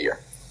towards the end of the year.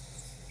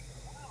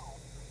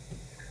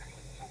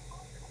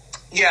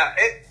 Yeah,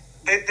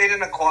 they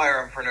didn't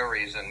acquire him for no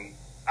reason.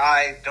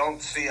 I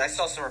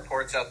saw some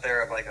reports out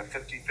there of like a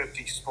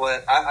 50-50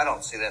 split. I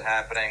don't see that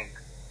happening.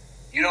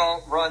 You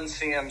don't run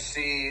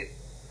CMC,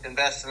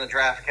 invest in the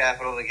draft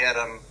capital to get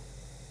him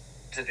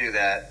to do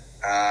that.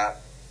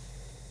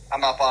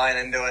 I'm not buying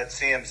into it.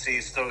 CMC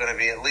is still going to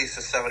be at least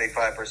a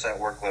 75%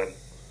 workload.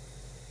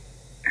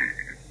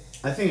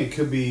 I think it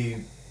could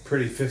be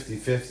pretty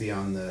 50-50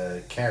 on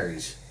the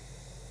carries.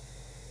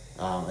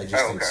 I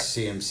just think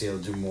CMC will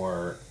do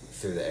more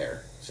through the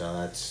air. So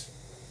that's,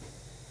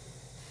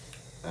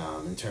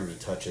 in terms of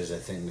touches, I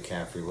think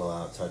McCaffrey will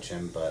out-touch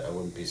him, but I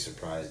wouldn't be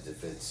surprised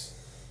if it's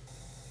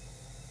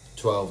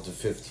 12 to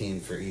 15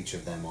 for each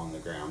of them on the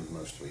ground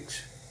most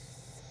weeks.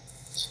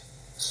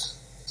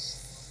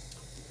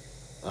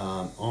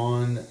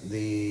 On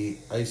the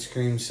ice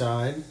cream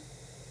side,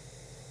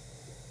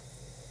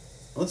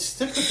 let's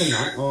stick with the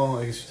night. Well,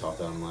 I guess we talked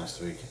about him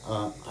last week.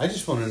 I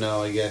just want to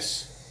know, I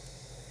guess,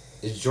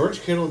 is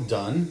George Kittle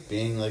done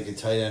being like a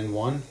tight end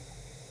one?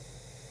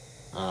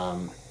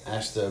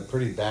 Asked a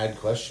pretty bad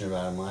question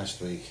about him last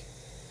week.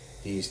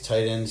 He's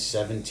tight end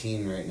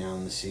 17 right now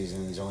in the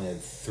season. He's only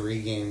had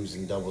 3 games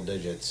in double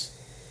digits.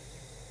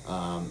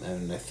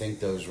 And I think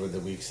those were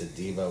the weeks that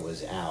Debo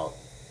was out.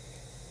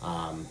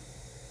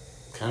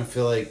 Kind of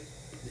feel like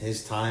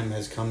his time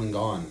has come and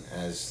gone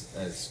as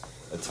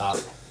a top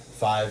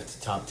 5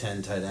 to top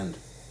 10 tight end.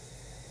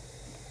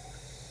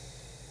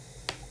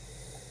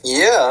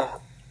 Yeah,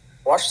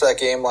 watched that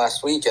game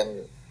last week,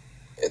 and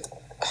it,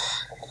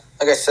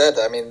 like I said,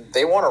 I mean,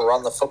 they want to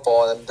run the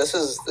football, and this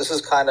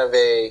is kind of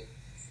a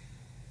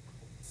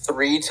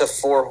 3 to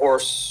 4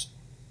 horse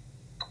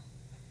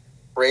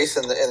race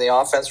in the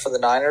offense for the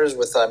Niners.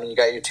 With you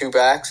got your 2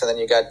 backs, and then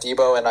you got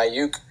Debo and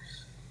Ayuk.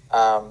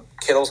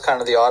 Kittle's kind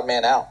of the odd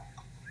man out.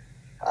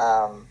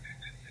 I'm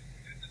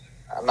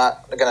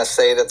not going to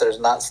say that there's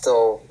not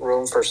still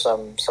room for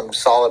some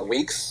solid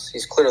weeks.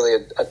 He's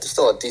clearly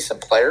still a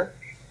decent player.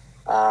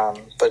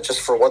 But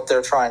just for what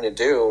they're trying to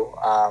do,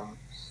 a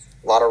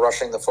lot of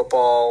rushing the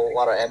football, a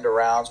lot of end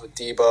arounds with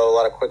Debo, a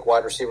lot of quick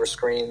wide receiver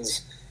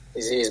screens.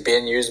 He's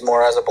being used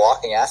more as a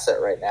blocking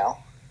asset right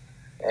now.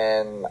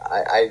 And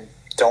I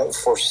don't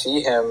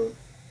foresee him,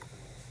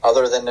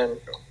 other than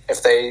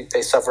if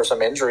they suffer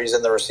some injuries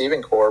in the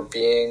receiving core,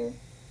 being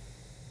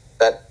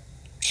that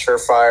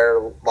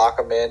surefire, lock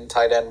him in,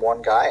 tight end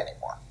 1 guy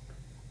anymore.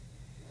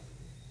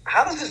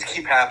 How does this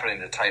keep happening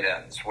to tight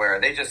ends where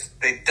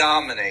they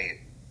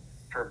dominate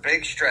for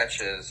big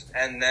stretches,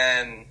 and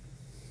then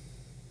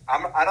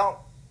I'm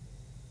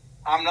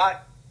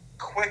not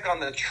quick on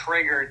the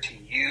trigger to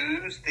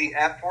use the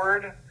F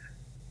word,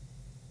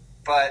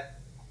 but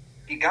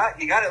you got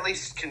to at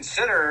least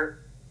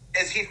consider,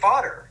 is he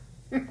fodder?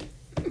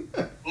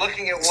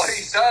 Looking at what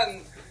he's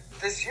done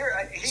this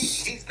year,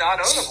 he's not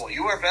ownable.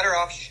 You are better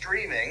off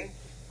streaming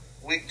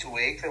week to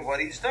week than what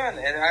he's done,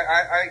 and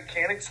I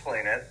can't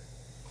explain it.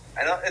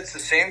 I know it's the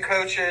same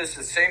coaches,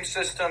 the same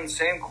system,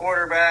 same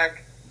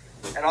quarterback,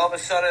 and all of a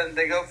sudden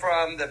they go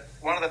from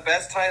one of the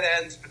best tight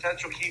ends,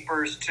 potential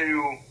keepers,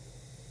 to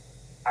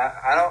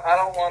I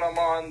don't want him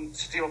on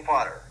steel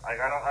fodder. Like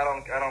I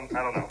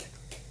don't know.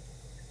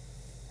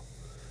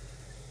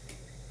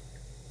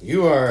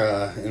 You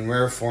are in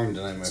rare form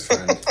tonight, my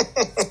friend.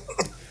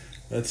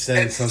 Let's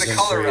say something the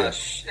color for you.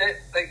 rush.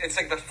 It's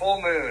like the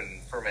full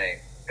moon for me.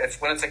 It's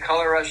when it's a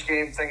color rush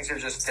game, things are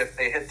just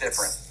they hit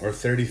different. Or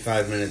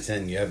 35 minutes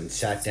in, you haven't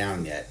sat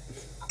down yet.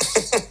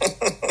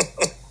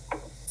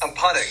 I'm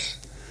putting,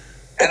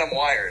 and I'm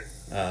wired.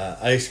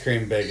 Ice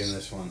cream big in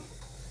this one.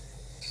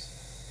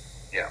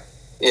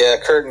 Yeah,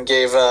 Curtin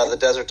gave the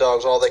Desert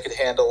Dogs all they could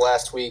handle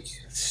last week.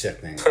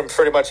 Sickening.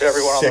 Pretty much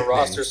everyone on the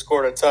roster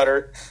scored a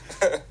tutter.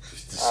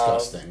 It's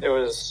disgusting. It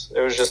was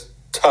just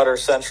tutter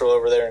central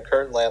over there in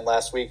Curtin land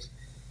last week.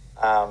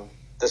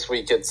 This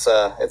week it's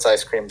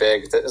ice cream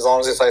big. As long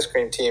as this ice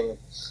cream team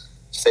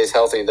stays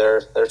healthy,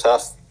 they're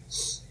tough.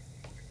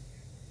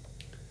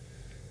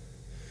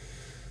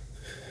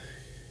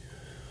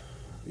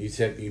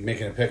 You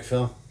making a pick,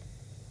 Phil?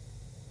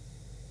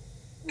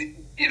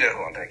 You know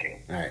who I'm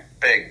picking. All right.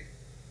 Big.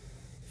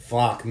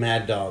 Flock,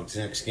 Mad Dogs,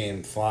 next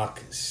game. Flock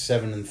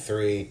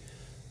 7-3,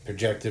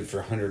 projected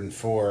for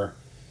 104.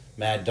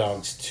 Mad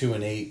Dogs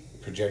 2-8,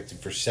 projected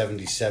for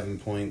 77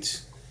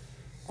 points.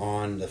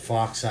 On the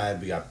Flock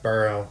side, we got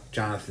Burrow,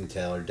 Jonathan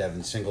Taylor,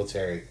 Devin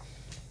Singletary,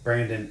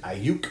 Brandon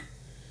Ayuk,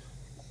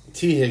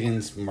 T.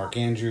 Higgins, Mark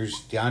Andrews,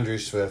 DeAndre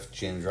Swift,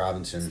 James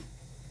Robinson.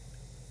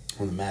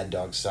 On the Mad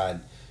Dog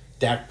side,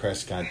 Dak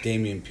Prescott,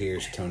 Dameon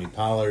Pierce, Tony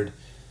Pollard,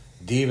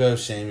 Deebo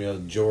Samuel,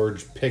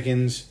 George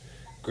Pickens,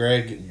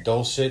 Greg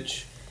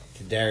Dulcich,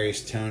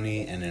 Kadarius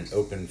Toney, and an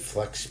open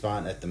flex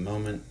spot at the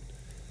moment.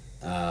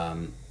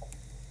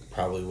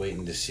 Probably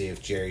waiting to see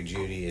if Jerry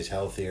Jeudy is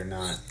healthy or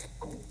not.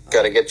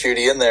 Got to get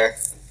Jeudy in there.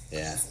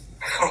 Yeah.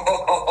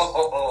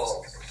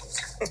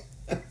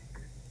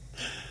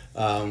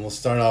 We'll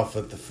start off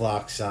with the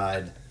Flock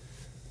side.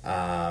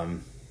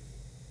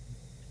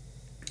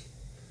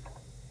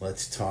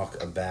 Let's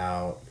talk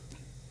about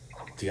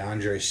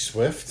DeAndre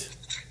Swift.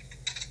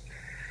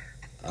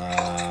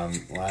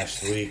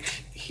 Last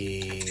week,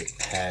 he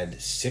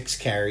had 6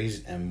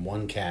 carries and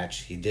 1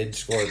 catch. He did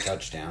score a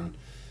touchdown,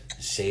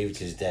 saved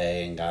his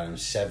day, and got him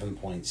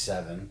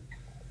 7.7.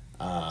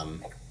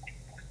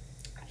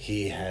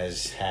 He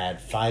has had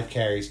 5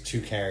 carries,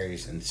 2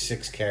 carries, and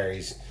 6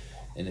 carries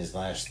in his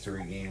last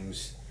 3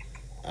 games.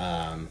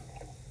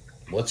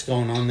 What's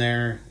going on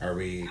there? Are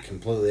we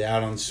completely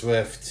out on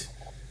Swift?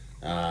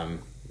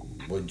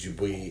 Would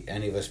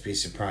any of us be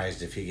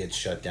surprised if he gets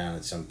shut down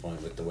at some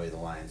point with the way the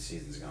Lions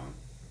season's going?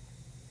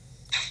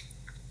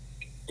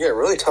 Yeah,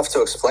 really tough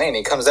to explain.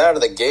 He comes out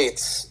of the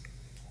gates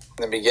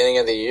in the beginning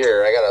of the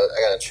year. I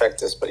gotta check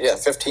this, but yeah,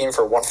 15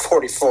 for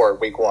 144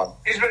 week 1.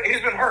 He's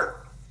been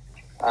hurt.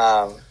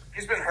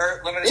 He's been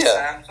hurt, limited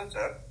snaps. That's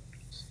it.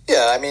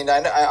 Yeah, I mean,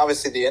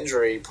 obviously the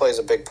injury plays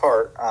a big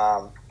part.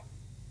 But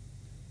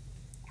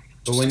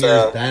when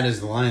you're as bad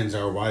as the Lions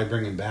are, why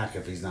bring him back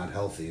if he's not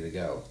healthy to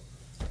go?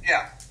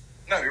 Yeah,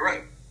 no, you're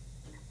right.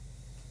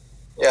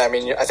 Yeah, I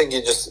mean, I think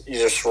you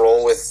just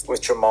roll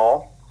with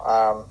Jamal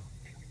down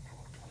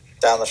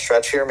the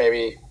stretch here.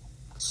 Maybe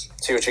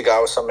see what you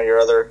got with some of your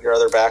other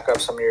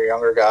backups, some of your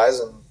younger guys,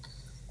 and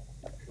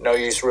no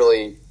use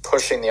really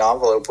pushing the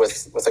envelope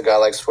with a guy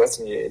like Swift,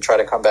 and you try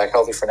to come back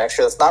healthy for next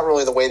year. That's not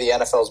really the way the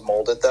NFL's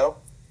molded, though.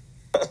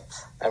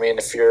 I mean,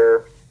 if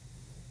you're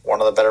one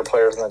of the better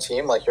players on the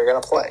team, like, you're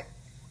going to play.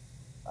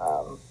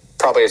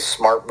 Probably a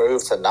smart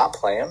move to not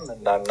play him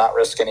and not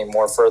risk any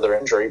more further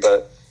injury,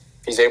 but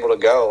if he's able to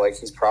go, like,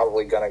 he's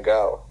probably going to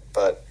go.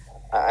 But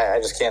I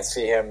just can't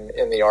see him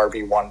in the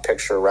RB1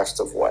 picture rest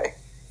of way.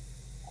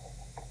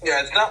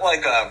 Yeah, it's not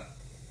like a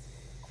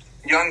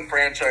young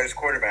franchise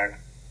quarterback.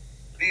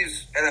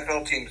 These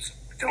NFL teams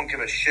don't give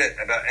a shit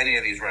about any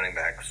of these running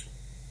backs.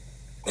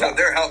 So if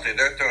they're healthy,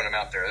 they're throwing them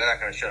out there. They're not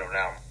going to shut them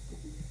down.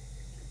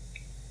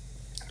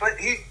 But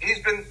he's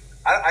been.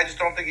 I just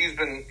don't think he's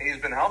been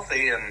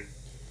healthy, and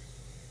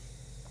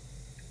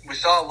we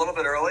saw a little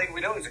bit early.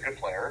 We know he's a good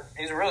player.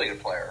 He's a really good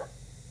player.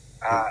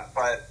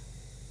 But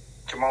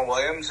Jamal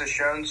Williams has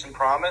shown some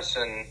promise,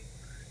 and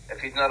if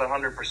he's not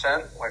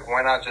 100%, like,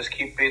 why not just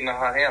keep beating the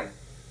hot hand?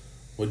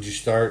 Would you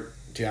start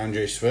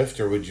DeAndre Swift,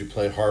 or would you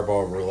play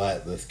hardball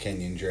roulette with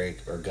Kenyon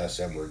Drake or Gus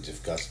Edwards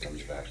if Gus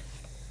comes back?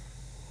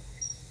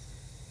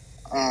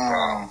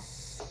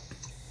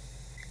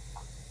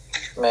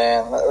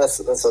 Man, that's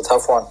a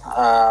tough one.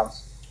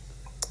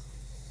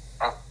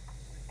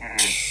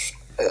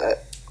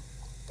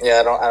 Yeah,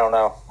 I don't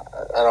know.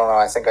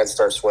 I think I'd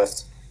start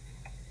Swift.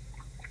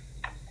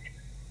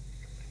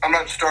 I'm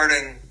not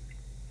starting,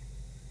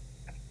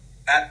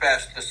 at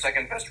best, the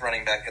second best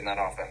running back in that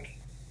offense.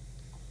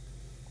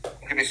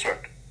 Give me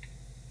Swift.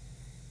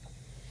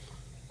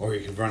 Or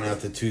you could run out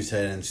the 2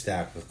 tight end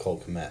stack with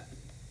Cole Kmet.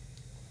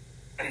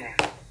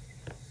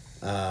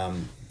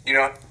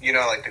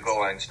 Like the goal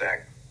line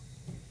stack.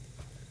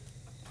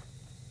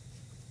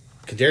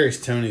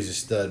 Kadarius Toney's a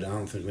stud. I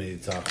don't think we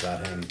need to talk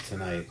about him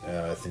tonight.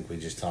 I think we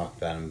just talked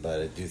about him,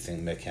 but I do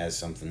think Mick has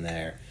something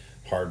there.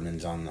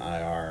 Hardman's on the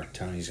IR.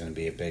 Toney's going to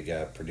be a big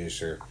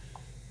producer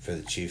for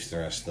the Chiefs the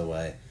rest of the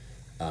way.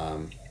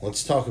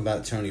 Let's talk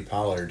about Tony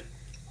Pollard.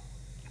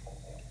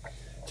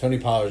 Tony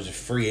Pollard's a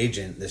free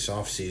agent this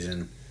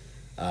offseason.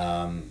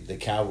 The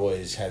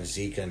Cowboys have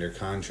Zeke under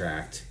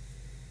contract.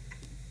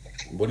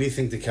 What do you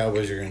think the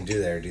Cowboys are going to do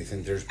there? Do you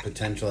think there's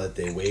potential that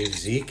they waive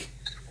Zeke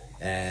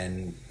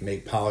and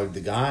make Pollard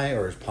the guy,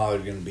 or is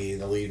Pollard going to be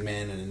the lead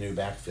man in a new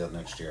backfield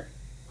next year?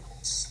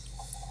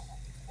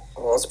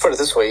 Well, let's put it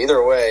this way.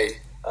 Either way,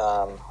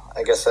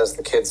 I guess as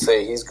the kids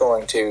say, he's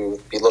going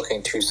to be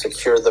looking to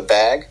secure the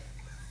bag.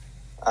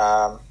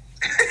 That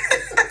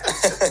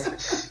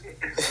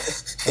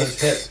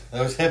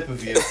was hip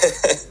of you.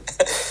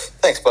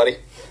 Thanks, buddy.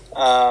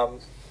 I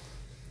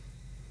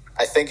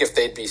think if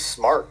they'd be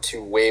smart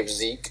to waive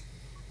Zeke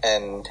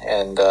and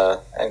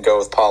go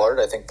with Pollard,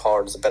 I think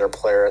Pollard is a better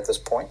player at this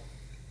point.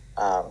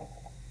 A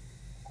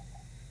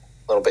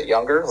little bit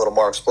younger, a little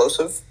more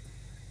explosive,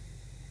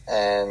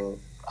 and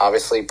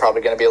obviously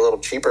probably going to be a little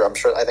cheaper. I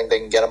think they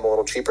can get him a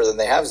little cheaper than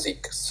they have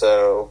Zeke.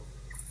 So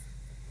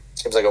it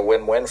seems like a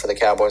win-win for the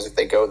Cowboys if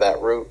they go that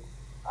route.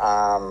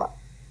 I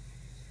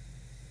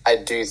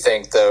do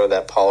think, though,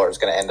 that Pollard is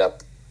going to end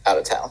up out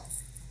of town.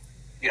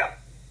 Yeah.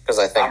 Because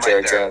I think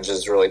Jared Jones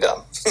is really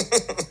dumb.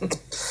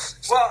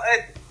 Well,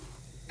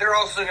 they're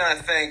also going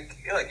to think,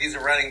 like, he's a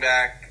running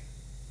back.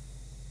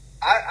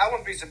 I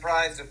wouldn't be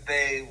surprised if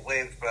they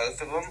waived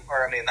both of them.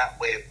 Or, I mean, not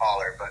waive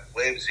Pollard, but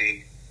waive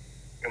Zeke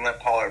and let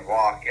Pollard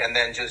walk. And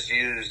then just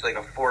use, like,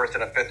 a 4th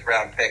and a 5th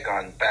round pick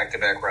on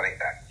back-to-back running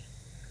backs.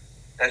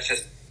 That's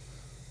just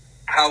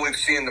how we've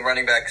seen the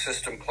running back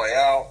system play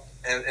out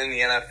in the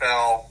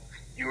NFL.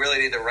 You really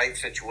need the right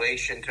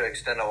situation to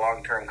extend a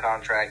long-term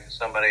contract to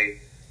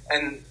somebody.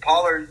 And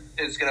Pollard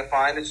is going to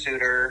find a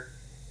suitor,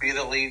 be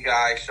the lead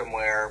guy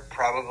somewhere,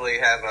 probably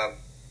have a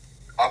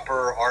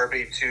upper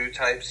RB2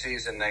 type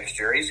season next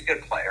year. He's a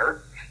good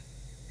player,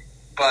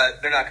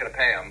 but they're not going to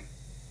pay him.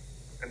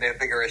 And they have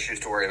bigger issues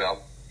to worry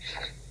about.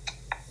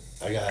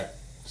 I got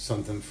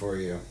something for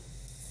you.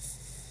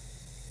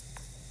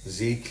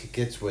 Zeke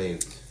gets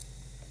waived.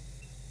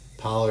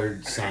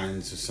 Pollard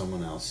signs with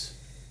someone else.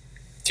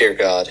 Dear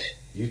God.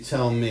 You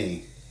tell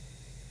me.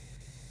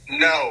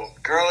 No,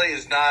 Gurley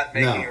is not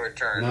making a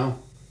return. No.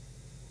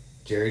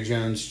 Jerry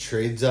Jones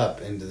trades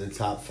up into the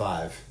top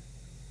 5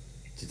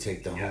 to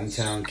take the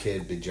hometown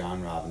kid,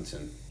 Bijan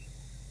Robinson.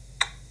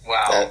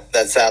 Wow.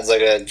 That sounds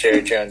like a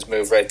Jerry Jones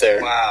move right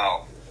there.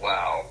 Wow.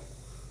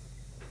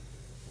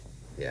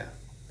 Yeah,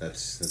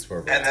 that's where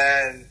we're And at.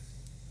 then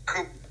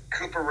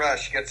Cooper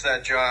Rush gets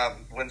that job,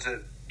 wins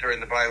it during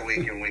the bye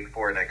week in week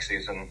 4 next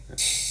season.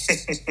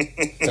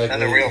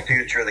 And the real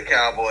future of the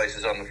Cowboys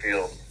is on the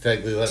field.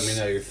 Fegley, let me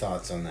know your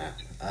thoughts on that.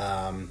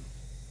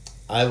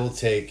 I will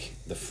take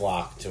the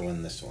Flock to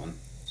win this one.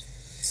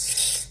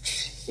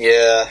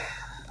 Yeah.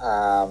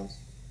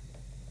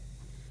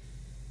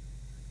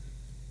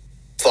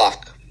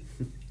 Flock.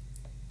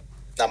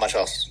 Not much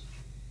else.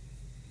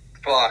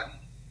 Flock.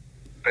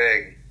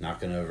 Big. Not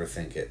going to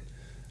overthink it.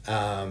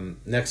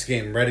 Next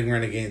game, Reading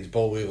Renegades,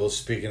 Boll Weevils.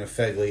 Speaking of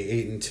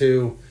Fegley,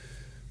 8-2.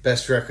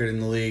 Best record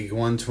in the league,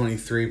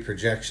 123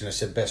 projection. I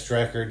said best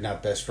record,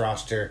 not best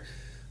roster.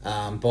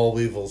 Boll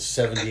Weevils,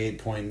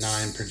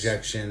 78.9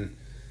 projection.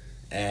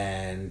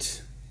 And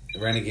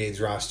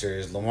Renegades roster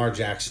is Lamar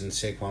Jackson,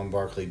 Saquon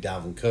Barkley,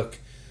 Dalvin Cook,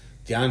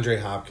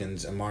 DeAndre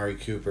Hopkins, Amari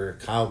Cooper,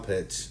 Kyle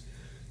Pitts,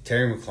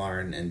 Terry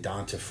McLaurin, and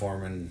Donta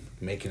Foreman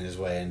making his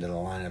way into the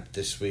lineup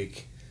this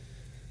week.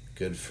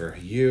 Good for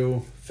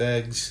you,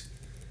 Fegs.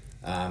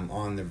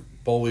 On the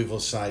Boll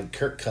Weevils side,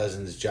 Kirk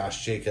Cousins,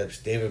 Josh Jacobs,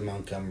 David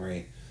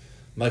Montgomery,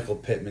 Michael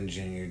Pittman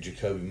Jr.,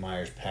 Jacoby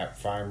Myers, Pat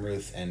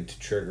Freiermuth, and to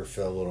trigger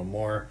Phil a little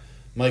more,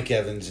 Mike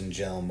Evans and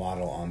Jalen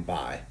Waddle on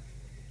bye.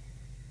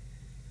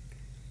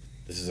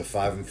 This is a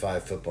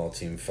 5-5 football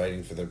team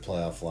fighting for their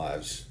playoff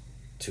lives.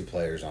 2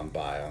 players on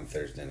bye on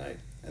Thursday night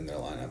in their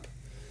lineup.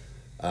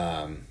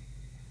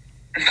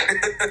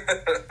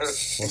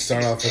 We'll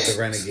start off with the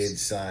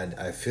Renegades side.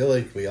 I feel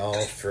like we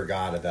all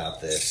forgot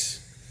about this.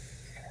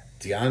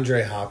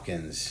 DeAndre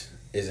Hopkins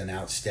is an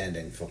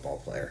outstanding football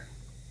player.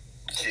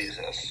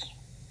 Jesus.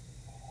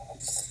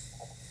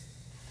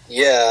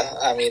 Yeah,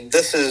 I mean,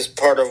 this is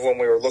part of when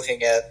we were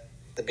looking at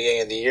the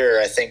beginning of the year.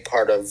 I think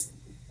part of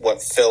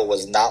what Phil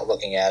was not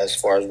looking at as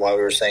far as why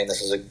we were saying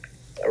this is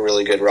a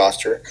really good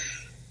roster.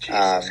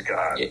 Jesus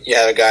God. You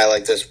have a guy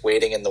like this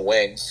waiting in the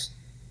wings.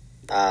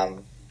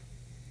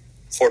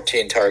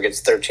 14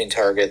 targets, 13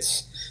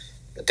 targets,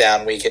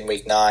 down week in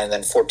week 9, and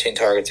then 14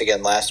 targets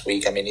again last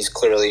week. I mean, he's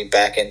clearly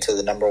back into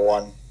the number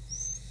 1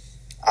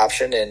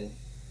 option in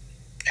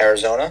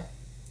Arizona,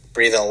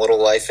 breathing a little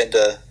life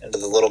into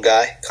the little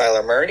guy,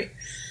 Kyler Murray.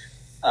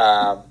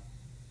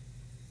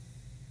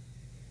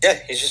 Yeah,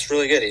 he's just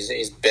really good.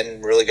 He's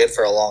been really good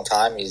for a long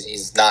time.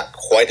 He's not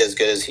quite as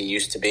good as he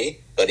used to be,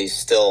 but he's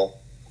still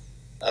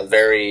a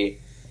very,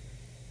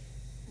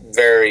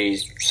 very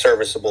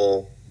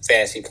serviceable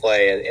fantasy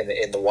play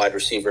in the wide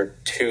receiver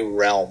 2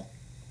 realm.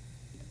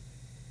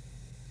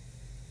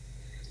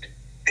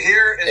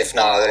 Here is if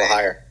not a little why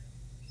higher.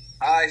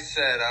 I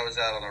said I was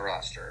out on the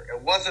roster.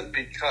 It wasn't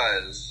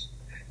because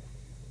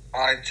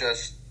I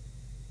just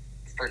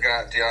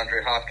forgot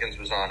DeAndre Hopkins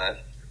was on it.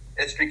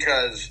 It's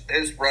because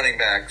his running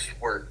backs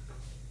were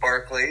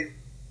Barkley,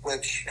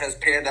 which has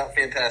panned out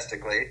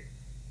fantastically,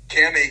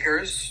 Cam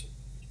Akers,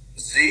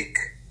 Zeke,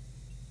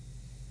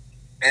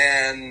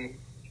 and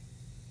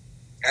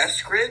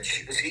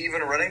Eskridge. Is he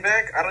even a running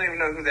back? I don't even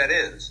know who that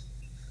is.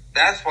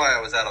 That's why I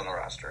was out on the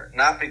roster.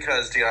 Not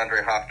because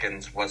DeAndre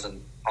Hopkins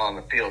wasn't on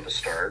the field to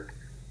start,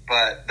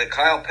 but the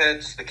Kyle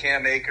Pitts, the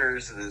Cam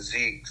Akers, the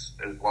Zekes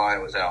is why I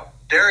was out.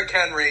 Derrick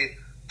Henry,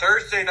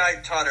 Thursday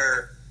night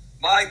tutter.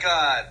 My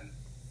God.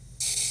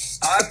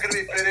 I'm going to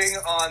be bidding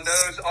on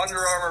those Under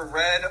Armour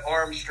red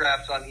arm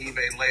straps on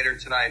eBay later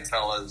tonight,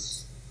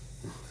 fellas.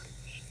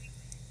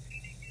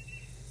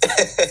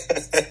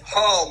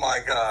 Oh, my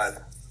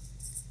God.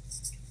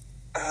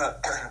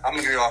 I'm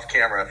going to get off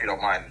camera if you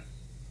don't mind.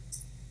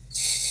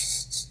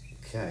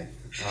 Okay.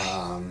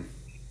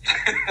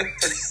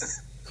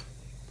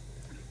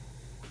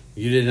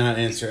 You did not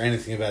answer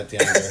anything about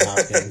DeAndre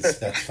Hopkins.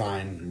 That's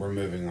fine. We're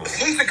moving on.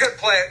 He's a good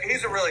player.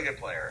 He's a really good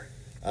player.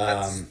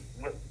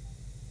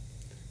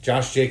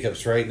 Josh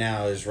Jacobs right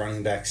now is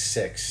running back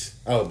 6.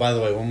 Oh, by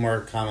the way, one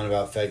more comment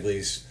about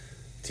Fegley's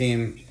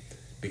team,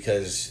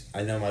 because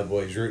I know my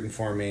boy's rooting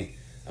for me.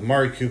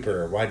 Amari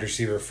Cooper, wide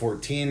receiver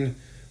 14.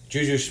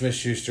 Juju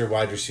Smith-Schuster,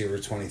 wide receiver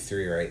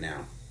 23 right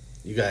now.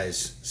 You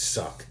guys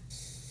suck.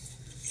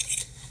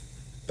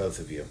 Both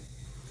of you.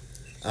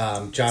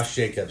 Josh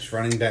Jacobs,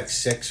 running back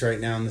 6 right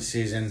now in the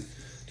season.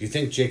 Do you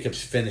think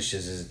Jacobs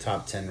finishes as a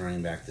top 10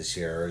 running back this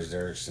year, or is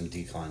there some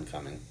decline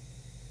coming?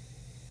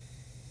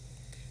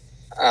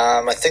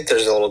 I think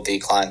there's a little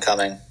decline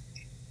coming.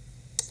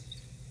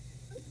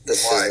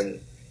 This Why?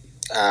 isn't.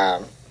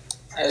 I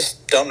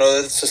just don't know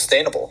that it's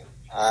sustainable.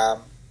 I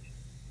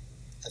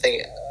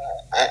think.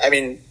 I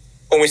mean,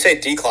 when we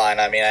say decline,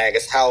 I mean, I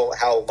guess how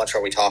much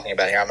are we talking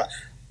about here?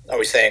 Are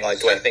we saying, like,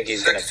 do I think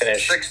he's going to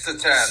finish 6 to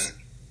 10?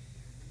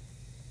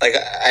 Like,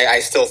 I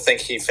still think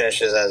he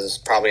finishes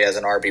probably as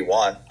an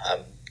RB1.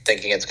 I'm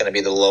thinking it's going to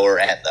be the lower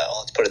end, though.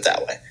 Let's put it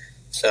that way.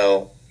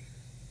 So,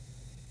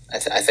 I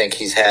think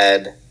he has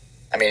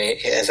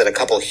had a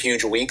couple of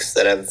huge weeks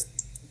that have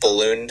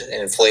ballooned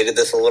and inflated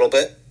this a little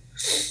bit.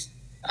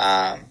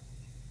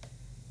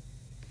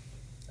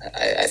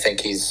 I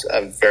think he's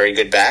a very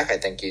good back. I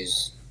think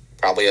he's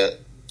probably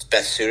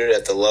best suited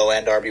at the low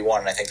end RB1,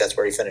 and I think that's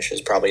where he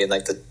finishes, probably in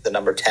like the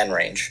number 10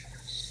 range.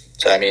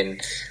 So, I mean,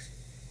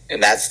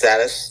 in that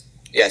status,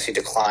 yes, he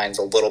declines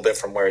a little bit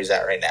from where he's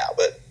at right now,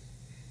 but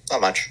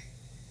not much.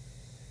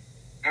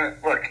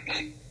 Look,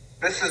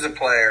 this is a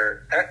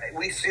player.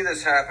 We see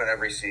this happen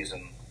every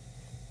season,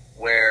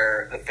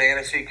 where the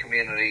fantasy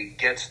community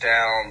gets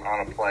down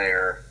on a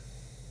player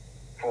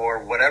for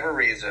whatever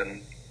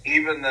reason,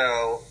 even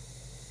though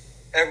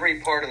every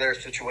part of their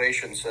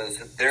situation says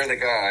that they're the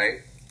guy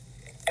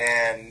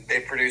and they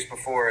produced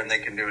before and they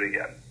can do it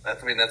again.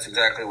 That's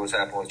exactly what's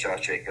happened with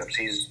Josh Jacobs.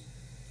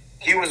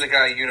 He was a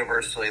guy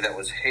universally that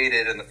was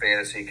hated in the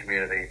fantasy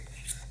community.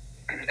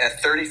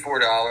 At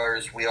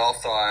 $34, we all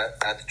thought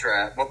at the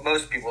draft, what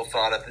most people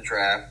thought at the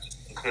draft,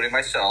 including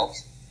myself,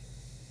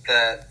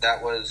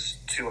 that was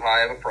too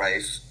high of a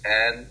price,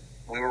 and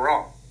we were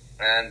wrong.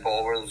 And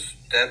Bull was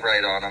dead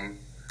right on him.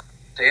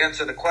 To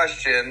answer the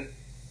question,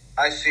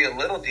 I see a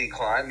little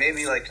decline,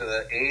 maybe like to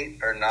the 8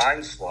 or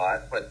 9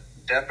 slot, but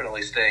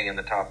definitely staying in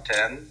the top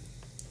 10,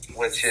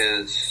 which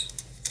is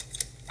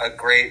a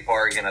great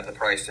bargain at the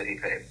price that he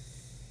paid.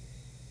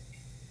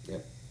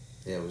 Yep.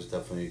 Yeah, it was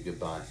definitely a good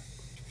buy.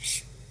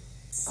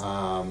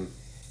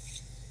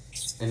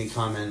 Any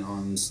comment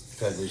on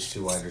Fegley's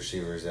 2 wide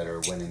receivers that are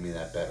winning me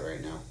that bet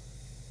right now?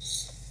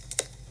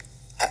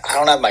 I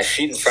don't have my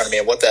sheet in front of me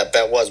and what that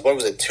bet was. What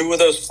was it, 2 of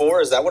those 4?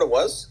 Is that what it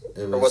was?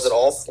 Or was it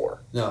all 4?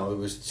 No, it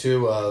was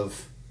 2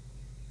 of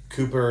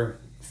Cooper,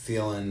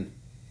 Thielen,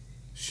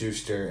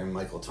 Schuster, and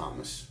Michael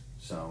Thomas.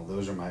 So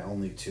those are my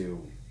only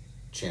 2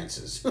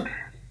 chances.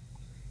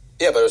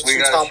 Yeah, but it was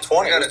 2 top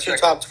 20. It was 2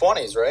 top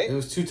 20s, right? It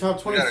was 2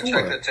 top 24. You got to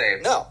check the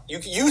tape. No,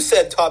 you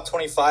said top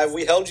 25.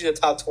 We held you to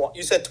top 20.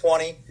 You said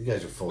 20. You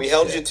guys are full We of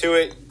held shit. you to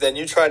it. Then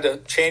you tried to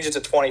change it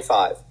to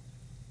 25.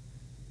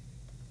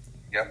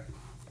 Yep.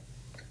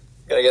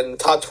 Got to get in the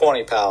top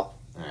 20, pal.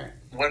 All right.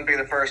 Wouldn't be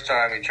the first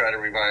time you try to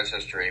revise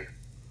history.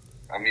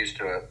 I'm used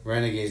to it.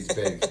 Renegade's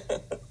big.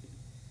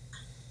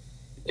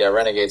 Yeah,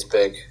 Renegade's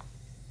big.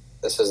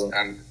 This isn't.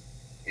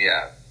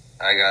 Yeah,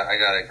 I got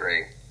to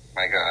agree.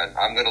 My God,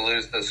 I'm going to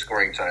lose the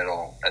scoring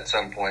title at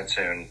some point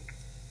soon,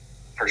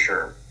 for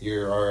sure.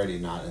 You're already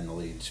not in the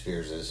lead.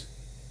 Spears is.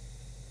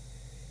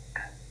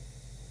 I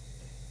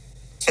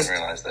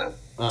realize that.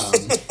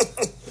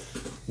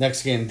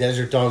 Next game,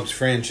 Desert Dogs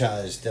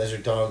franchise.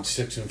 Desert Dogs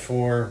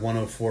 6-4,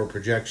 104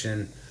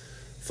 projection.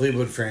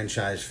 Fleetwood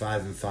franchise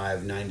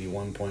 5-5,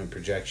 91 point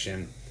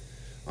projection.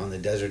 On the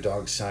Desert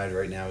Dogs side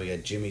right now, we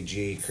got Jimmy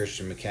G,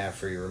 Christian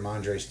McCaffrey,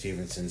 Ramondre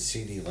Stevenson,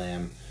 C.D.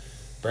 Lamb,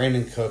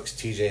 Brandon Cooks,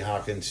 T.J.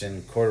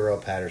 Hawkinson,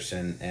 Cordarrelle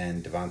Patterson,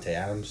 and Devontae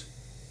Adams.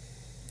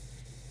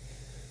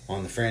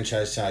 On the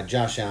franchise side,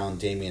 Josh Allen,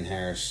 Damian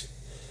Harris,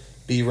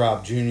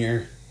 B-Rob Jr.,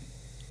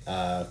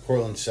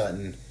 Cortland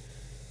Sutton.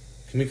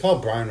 Can we call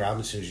Brian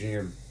Robinson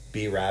Jr.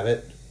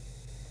 B-Rabbit?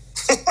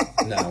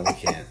 No, we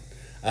can't.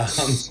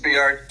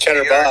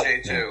 Cheddar Bob.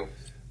 BRJ2.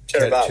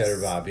 Cheddar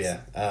Bob,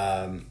 yeah.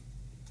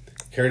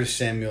 Curtis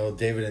Samuel,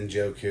 David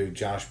Njoku,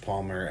 Josh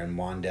Palmer, and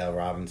Wan'Dale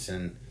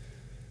Robinson.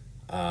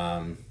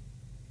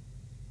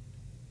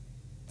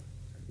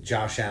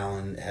 Josh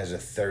Allen has a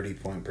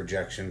 30-point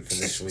projection for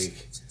this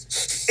week.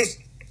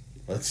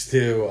 Let's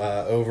do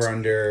over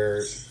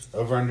under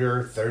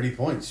 30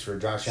 points for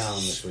Josh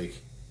Allen this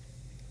week.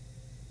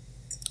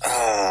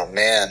 Oh,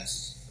 man.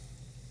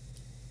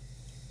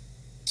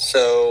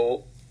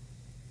 So,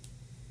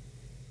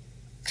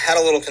 had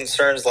a little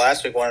concerns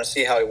last week. Wanted to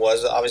see how he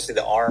was. Obviously,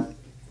 the arm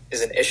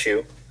is an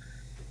issue.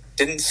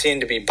 Didn't seem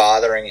to be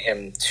bothering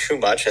him too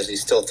much as he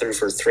still threw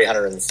for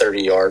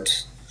 330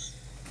 yards.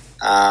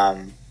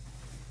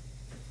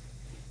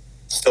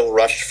 Still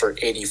rushed for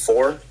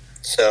 84.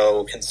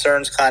 So,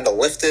 concerns kind of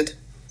lifted.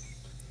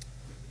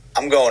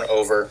 I'm going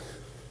over.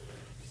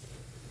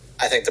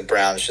 I think the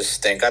Browns just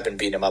stink. I've been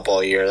beating them up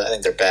all year. I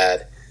think they're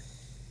bad.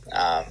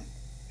 So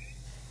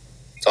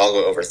I'll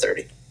go over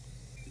 30.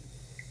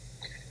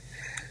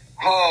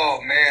 Oh,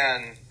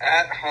 man.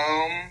 At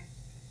home.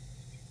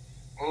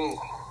 Ooh.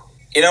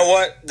 You know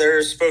what?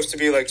 There's supposed to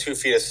be like 2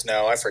 feet of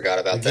snow. I forgot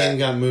about The game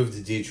that. got moved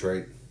to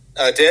Detroit.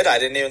 Oh, it did? I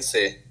didn't even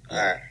see. All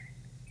right.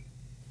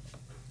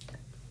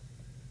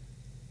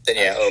 Then,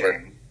 yeah,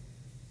 over.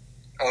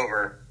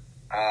 Over.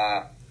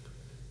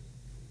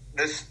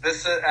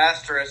 This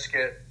asterisk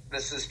it.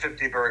 This is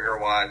 50 Burger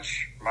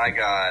Watch. My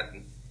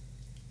God.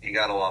 You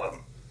gotta love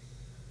him.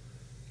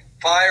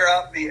 Fire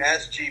up the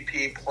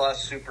SGP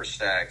Plus Super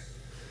Stack.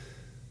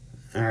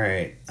 All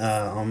right.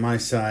 On my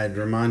side,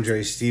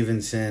 Ramondre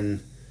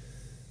Stevenson,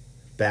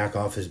 back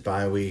off his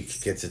bye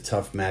week, gets a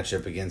tough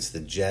matchup against the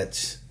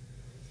Jets.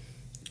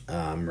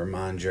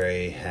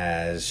 Ramondre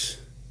has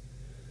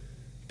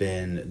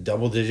been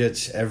double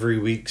digits every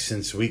week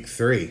since week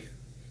 3.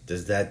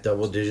 Does that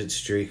double-digit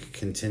streak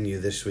continue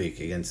this week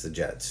against the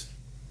Jets?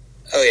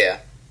 Oh, yeah.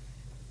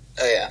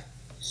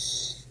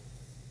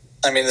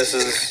 I mean, this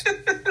is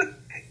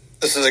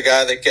a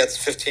guy that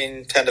gets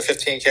 10 to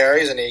 15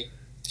 carries, and he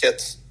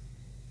gets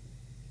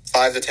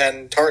 5 to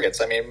 10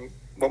 targets. I mean,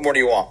 what more do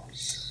you want?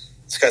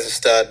 This guy's a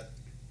stud.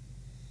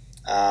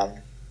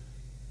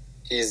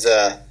 He's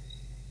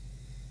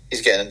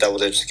getting in double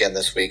digits again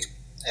this week,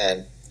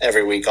 and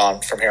every week on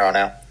from here on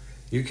out.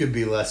 You could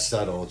be less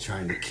subtle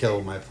trying to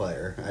kill my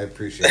player. I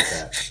appreciate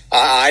that.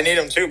 I need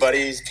him too,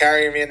 buddy. He's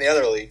carrying me in the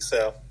other league,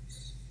 so.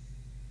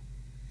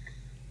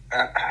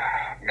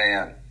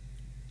 Man.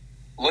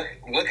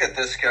 Look at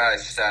this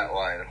guy's stat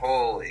line.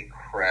 Holy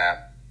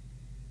crap.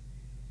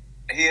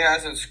 He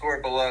hasn't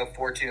scored below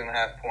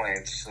 14.5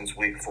 points since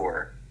week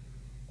 4,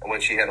 in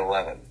which he had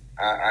 11.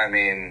 I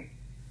mean,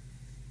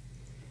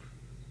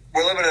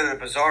 we're living in a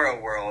bizarro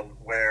world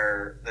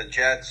where the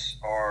Jets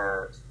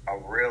are a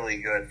really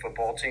good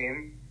football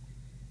team.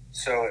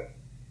 So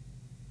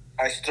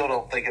I still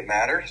don't think it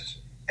matters.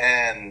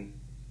 And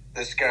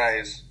this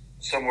guy's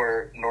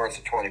somewhere north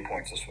of 20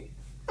 points this week.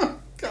 Oh,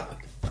 God.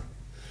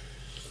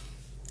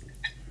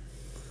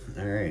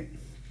 All right.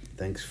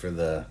 Thanks for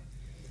the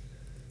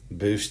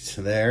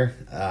boost there.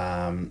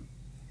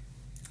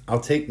 I'll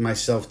take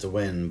myself to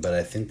win, but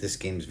I think this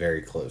game's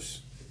very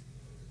close.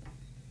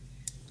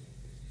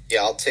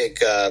 Yeah, I'll take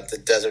the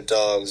Desert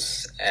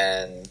Dogs,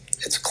 and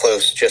it's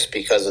close just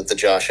because of the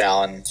Josh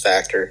Allen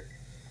factor.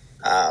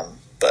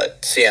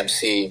 But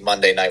CMC,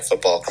 Monday Night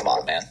Football, come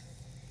on, man.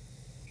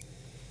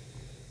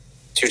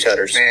 2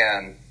 tutters.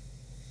 Man,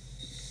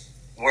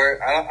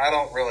 I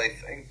don't really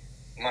think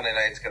Monday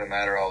night's going to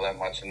matter all that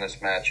much in this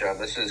matchup.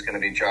 This is going to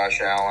be Josh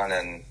Allen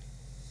and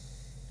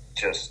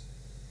just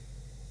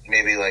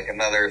maybe like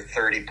another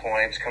 30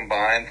 points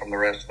combined from the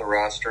rest of the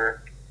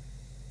roster.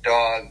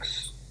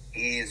 Dogs,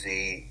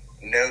 easy,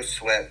 no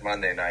sweat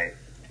Monday night.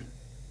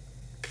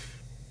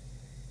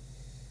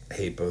 I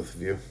hate both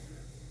of you.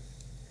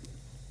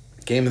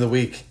 Game of the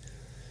week.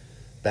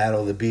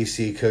 Battle of the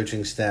BC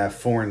coaching staff.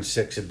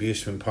 4-6 at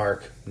Buseman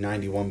Park.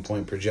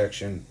 91-point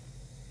projection.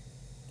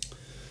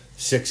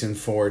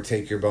 6-4.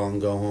 Take your ball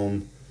and go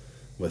home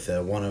with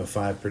a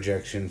 105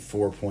 projection.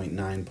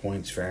 4.9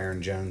 points for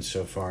Aaron Jones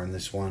so far in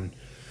this one.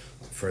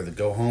 For the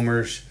go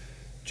homers,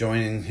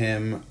 joining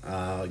him,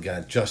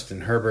 got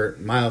Justin Herbert,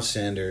 Miles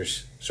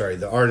Sanders. Sorry,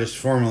 the artist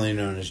formerly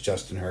known as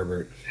Justin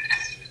Herbert.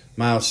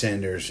 Miles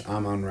Sanders,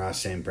 Amon-Ra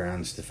St.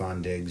 Brown,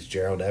 Stephon Diggs,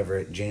 Gerald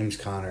Everett, James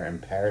Conner,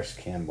 and Paris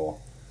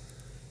Campbell.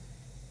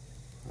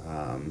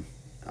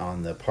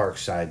 On the Park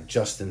side,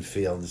 Justin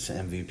Fields,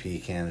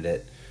 MVP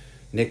candidate.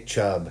 Nick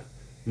Chubb,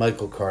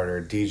 Michael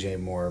Carter, DJ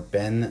Moore,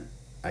 Ben,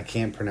 I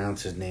can't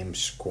pronounce his name,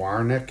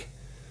 Skwarnick,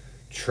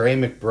 Trey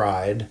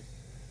McBride.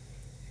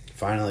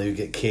 Finally, we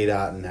get Cade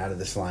Otton out of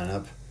this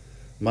lineup.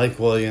 Mike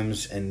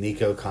Williams and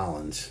Nico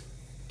Collins.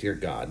 Dear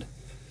God.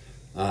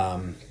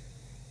 Did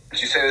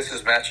you say this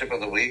is matchup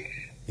of the week?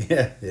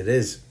 Yeah, it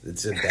is.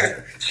 It's a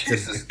bad.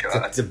 Jesus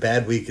God. It's a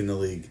bad week in the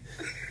league.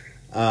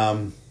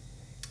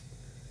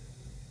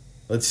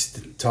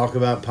 Let's talk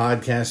about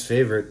podcast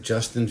favorite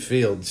Justin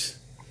Fields.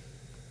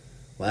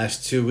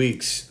 Last 2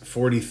 weeks,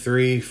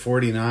 43,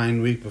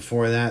 49. Week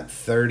before that,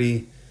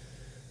 30.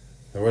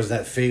 There was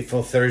that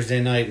fateful Thursday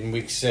night in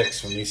week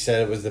 6 when we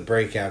said it was the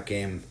breakout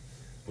game.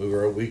 We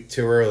were a week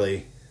too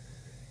early.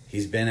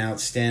 He's been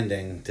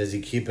outstanding. Does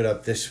he keep it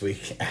up this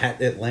week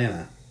at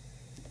Atlanta?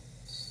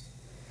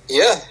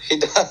 Yeah, he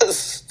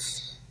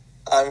does.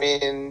 I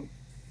mean,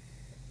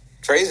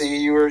 Tracy,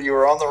 you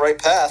were on the right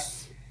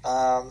path.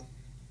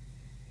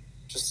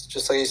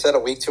 Just like you said, a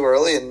week too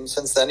early, and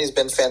since then he's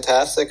been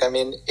fantastic. I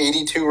mean,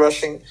 82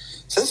 rushing.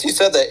 Since you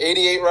said that,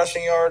 88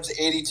 rushing yards,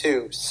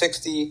 82,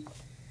 60,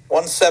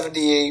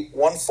 178,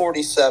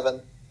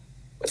 147,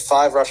 with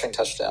 5 rushing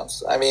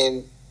touchdowns. I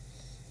mean,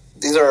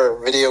 these are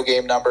video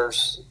game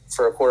numbers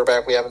for a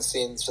quarterback we haven't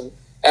seen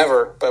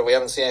ever, but we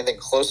haven't seen anything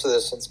close to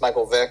this since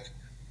Michael Vick.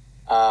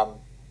 I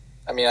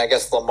mean, I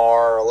guess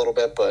Lamar a little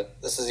bit,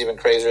 but this is even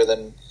crazier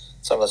than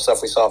some of the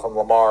stuff we saw from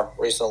Lamar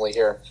recently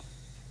here.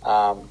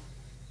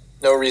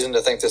 No reason to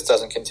think this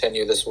doesn't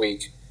continue this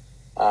week.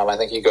 I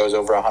think he goes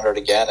over 100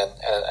 again and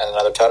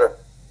another tutter.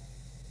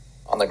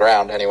 on the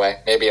ground anyway.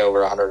 Maybe over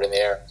 100 in the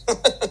air.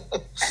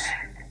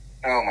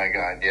 Oh my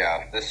God,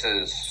 yeah. This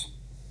is,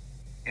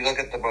 you look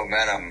at the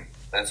momentum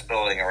that's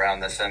building around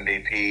this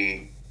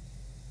MVP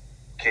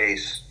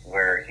case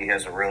where he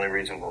has a really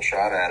reasonable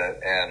shot at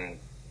it. And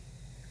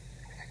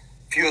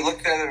if you had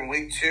looked at it in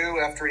week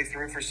 2 after he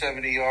threw for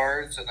 70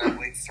 yards and then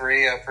week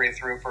 3 after he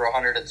threw for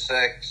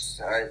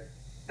 106,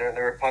 there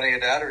were plenty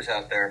of doubters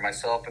out there,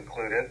 myself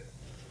included.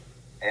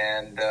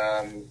 And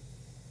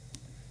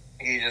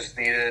he just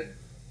needed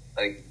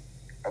like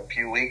a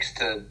few weeks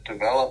to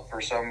develop for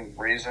some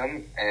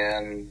reason,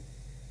 and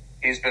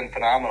he's been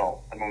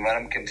phenomenal. The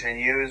momentum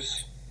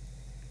continues.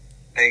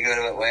 They go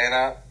to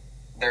Atlanta.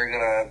 They're going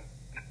to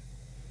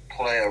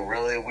play a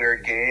really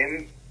weird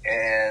game,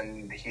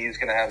 and he's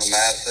going to have a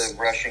massive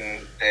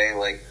rushing day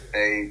like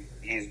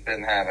he's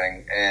been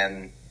having,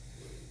 and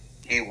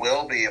he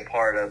will be a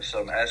part of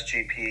some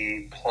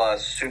SGP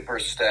plus super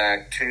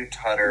stack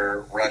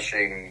two-tutter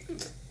rushing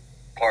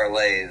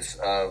parlays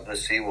of the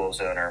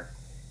Seawolves owner.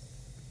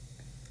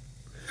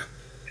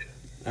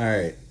 All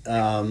right.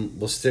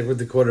 We'll stick with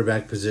the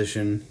quarterback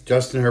position.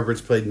 Justin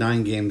Herbert's played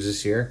 9 games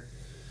this year.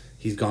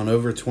 He's gone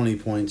over 20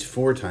 points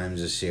 4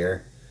 times this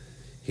year.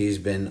 He's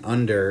been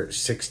under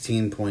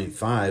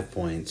 16.5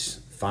 points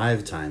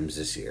 5 times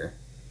this year.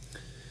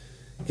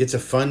 Gets a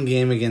fun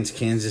game against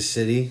Kansas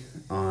City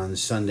on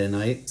Sunday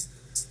night.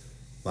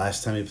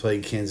 Last time he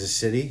played Kansas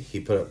City,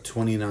 he put up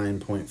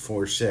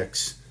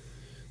 29.46.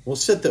 We'll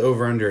set the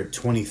over-under at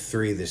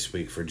 23 this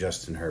week for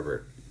Justin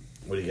Herbert.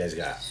 What do you guys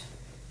got?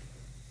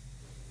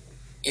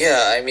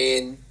 Yeah, I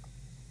mean,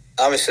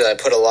 obviously I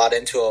put a lot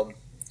into him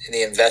in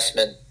the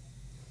investment.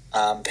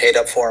 Paid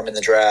up for him in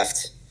the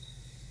draft.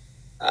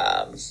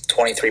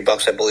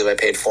 $23, I believe I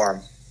paid for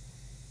him.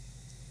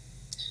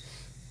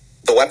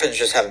 The weapons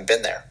just haven't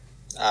been there.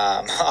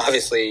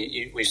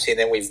 Obviously, we've seen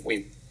it.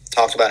 We've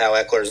talked about how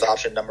Eckler is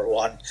option number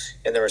 1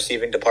 in the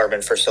receiving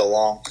department for so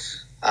long.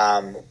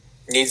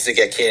 Needs to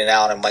get Keenan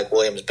Allen and Mike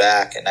Williams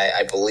back, and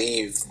I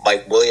believe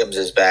Mike Williams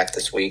is back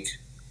this week.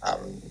 I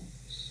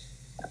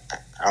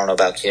don't know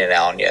about Keenan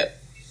Allen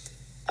yet.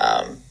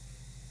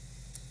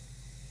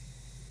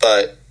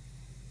 But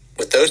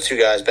with those 2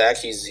 guys back,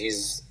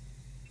 he's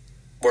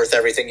worth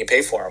everything you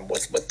pay for him.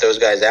 With those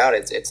guys out,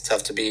 it's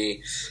tough to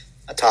be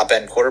a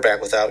top-end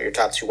quarterback without your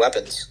top 2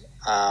 weapons.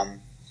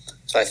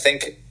 So I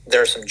think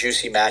there are some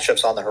juicy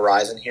matchups on the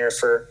horizon here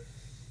for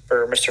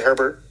Mr.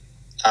 Herbert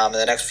in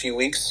the next few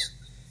weeks.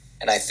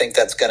 And I think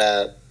that's going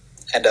to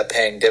end up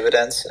paying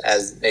dividends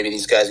as maybe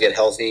these guys get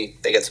healthy.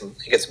 He get some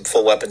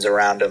full weapons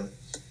around him.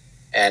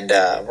 And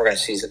we're going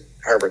to see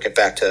Herbert get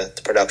back to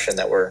the production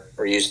that we're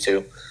used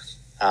to.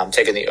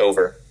 Taking the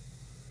over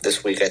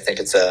this week. I think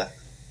it's a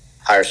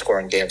higher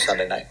scoring game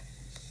Sunday night.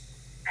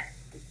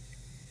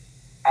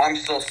 I'm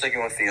still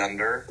sticking with the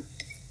under.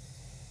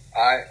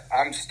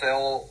 I'm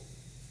still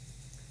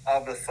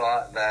of the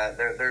thought that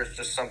there's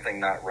just something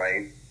not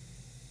right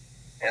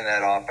in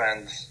that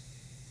offense.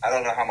 I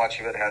don't know how much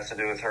of it has to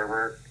do with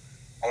Herbert.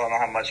 I don't know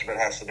how much of it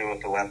has to do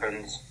with the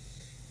weapons.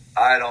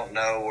 I don't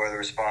know where the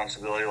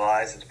responsibility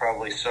lies. It's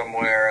probably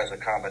somewhere as a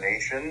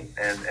combination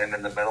and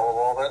in the middle of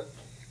all of it.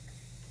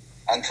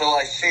 Until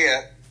I see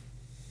it,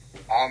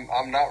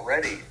 I'm not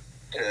ready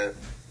to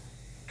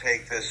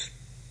take this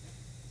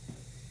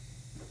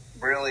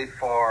really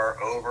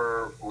far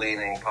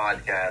over-leaning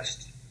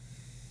podcast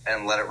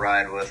and let it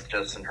ride with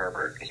Justin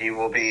Herbert. He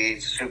will be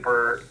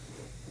super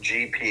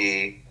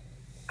GP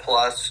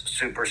plus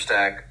super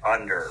stack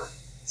under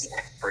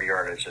for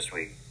yardage this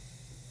week.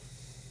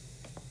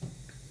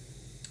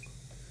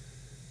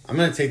 I'm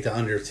going to take the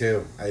under,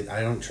 too.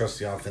 I don't trust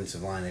the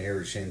offensive line. I hear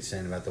what Shane's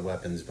saying about the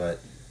weapons, but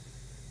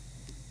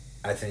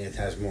I think it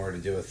has more to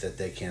do with that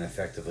they can't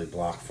effectively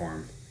block for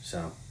him.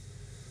 So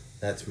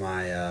that's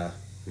my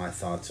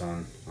thoughts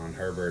on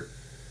Herbert.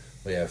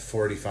 We have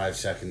 45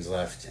 seconds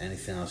left.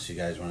 Anything else you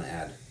guys want to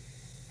add?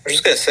 I was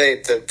just going to say,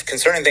 the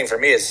concerning thing for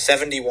me is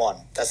 71.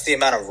 That's the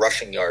amount of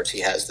rushing yards he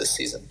has this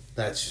season.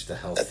 That's just a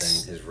health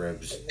thing, his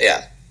ribs.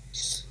 Yeah.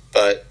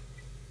 But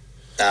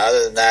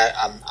other than that,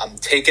 I'm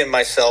taking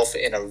myself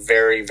in a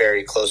very,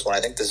 very close one. I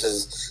think this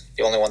is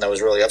the only one that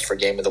was really up for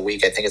game of the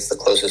week. I think it's the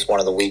closest one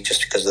of the week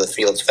just because of the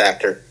Fields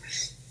factor.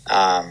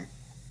 And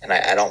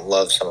I don't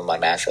love some of my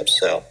matchups,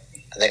 so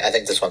I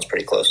think this one's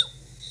pretty close.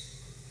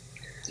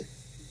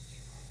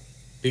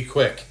 Be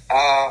quick.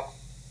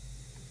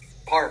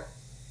 Part.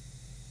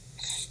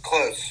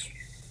 Close.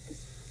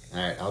 All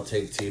right, I'll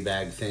take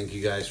T-Bag. Thank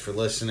you guys for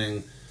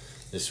listening.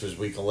 This was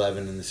Week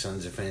 11 in the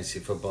Sons of Fantasy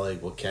Football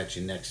League. We'll catch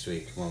you next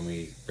week when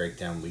we break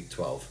down Week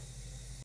 12.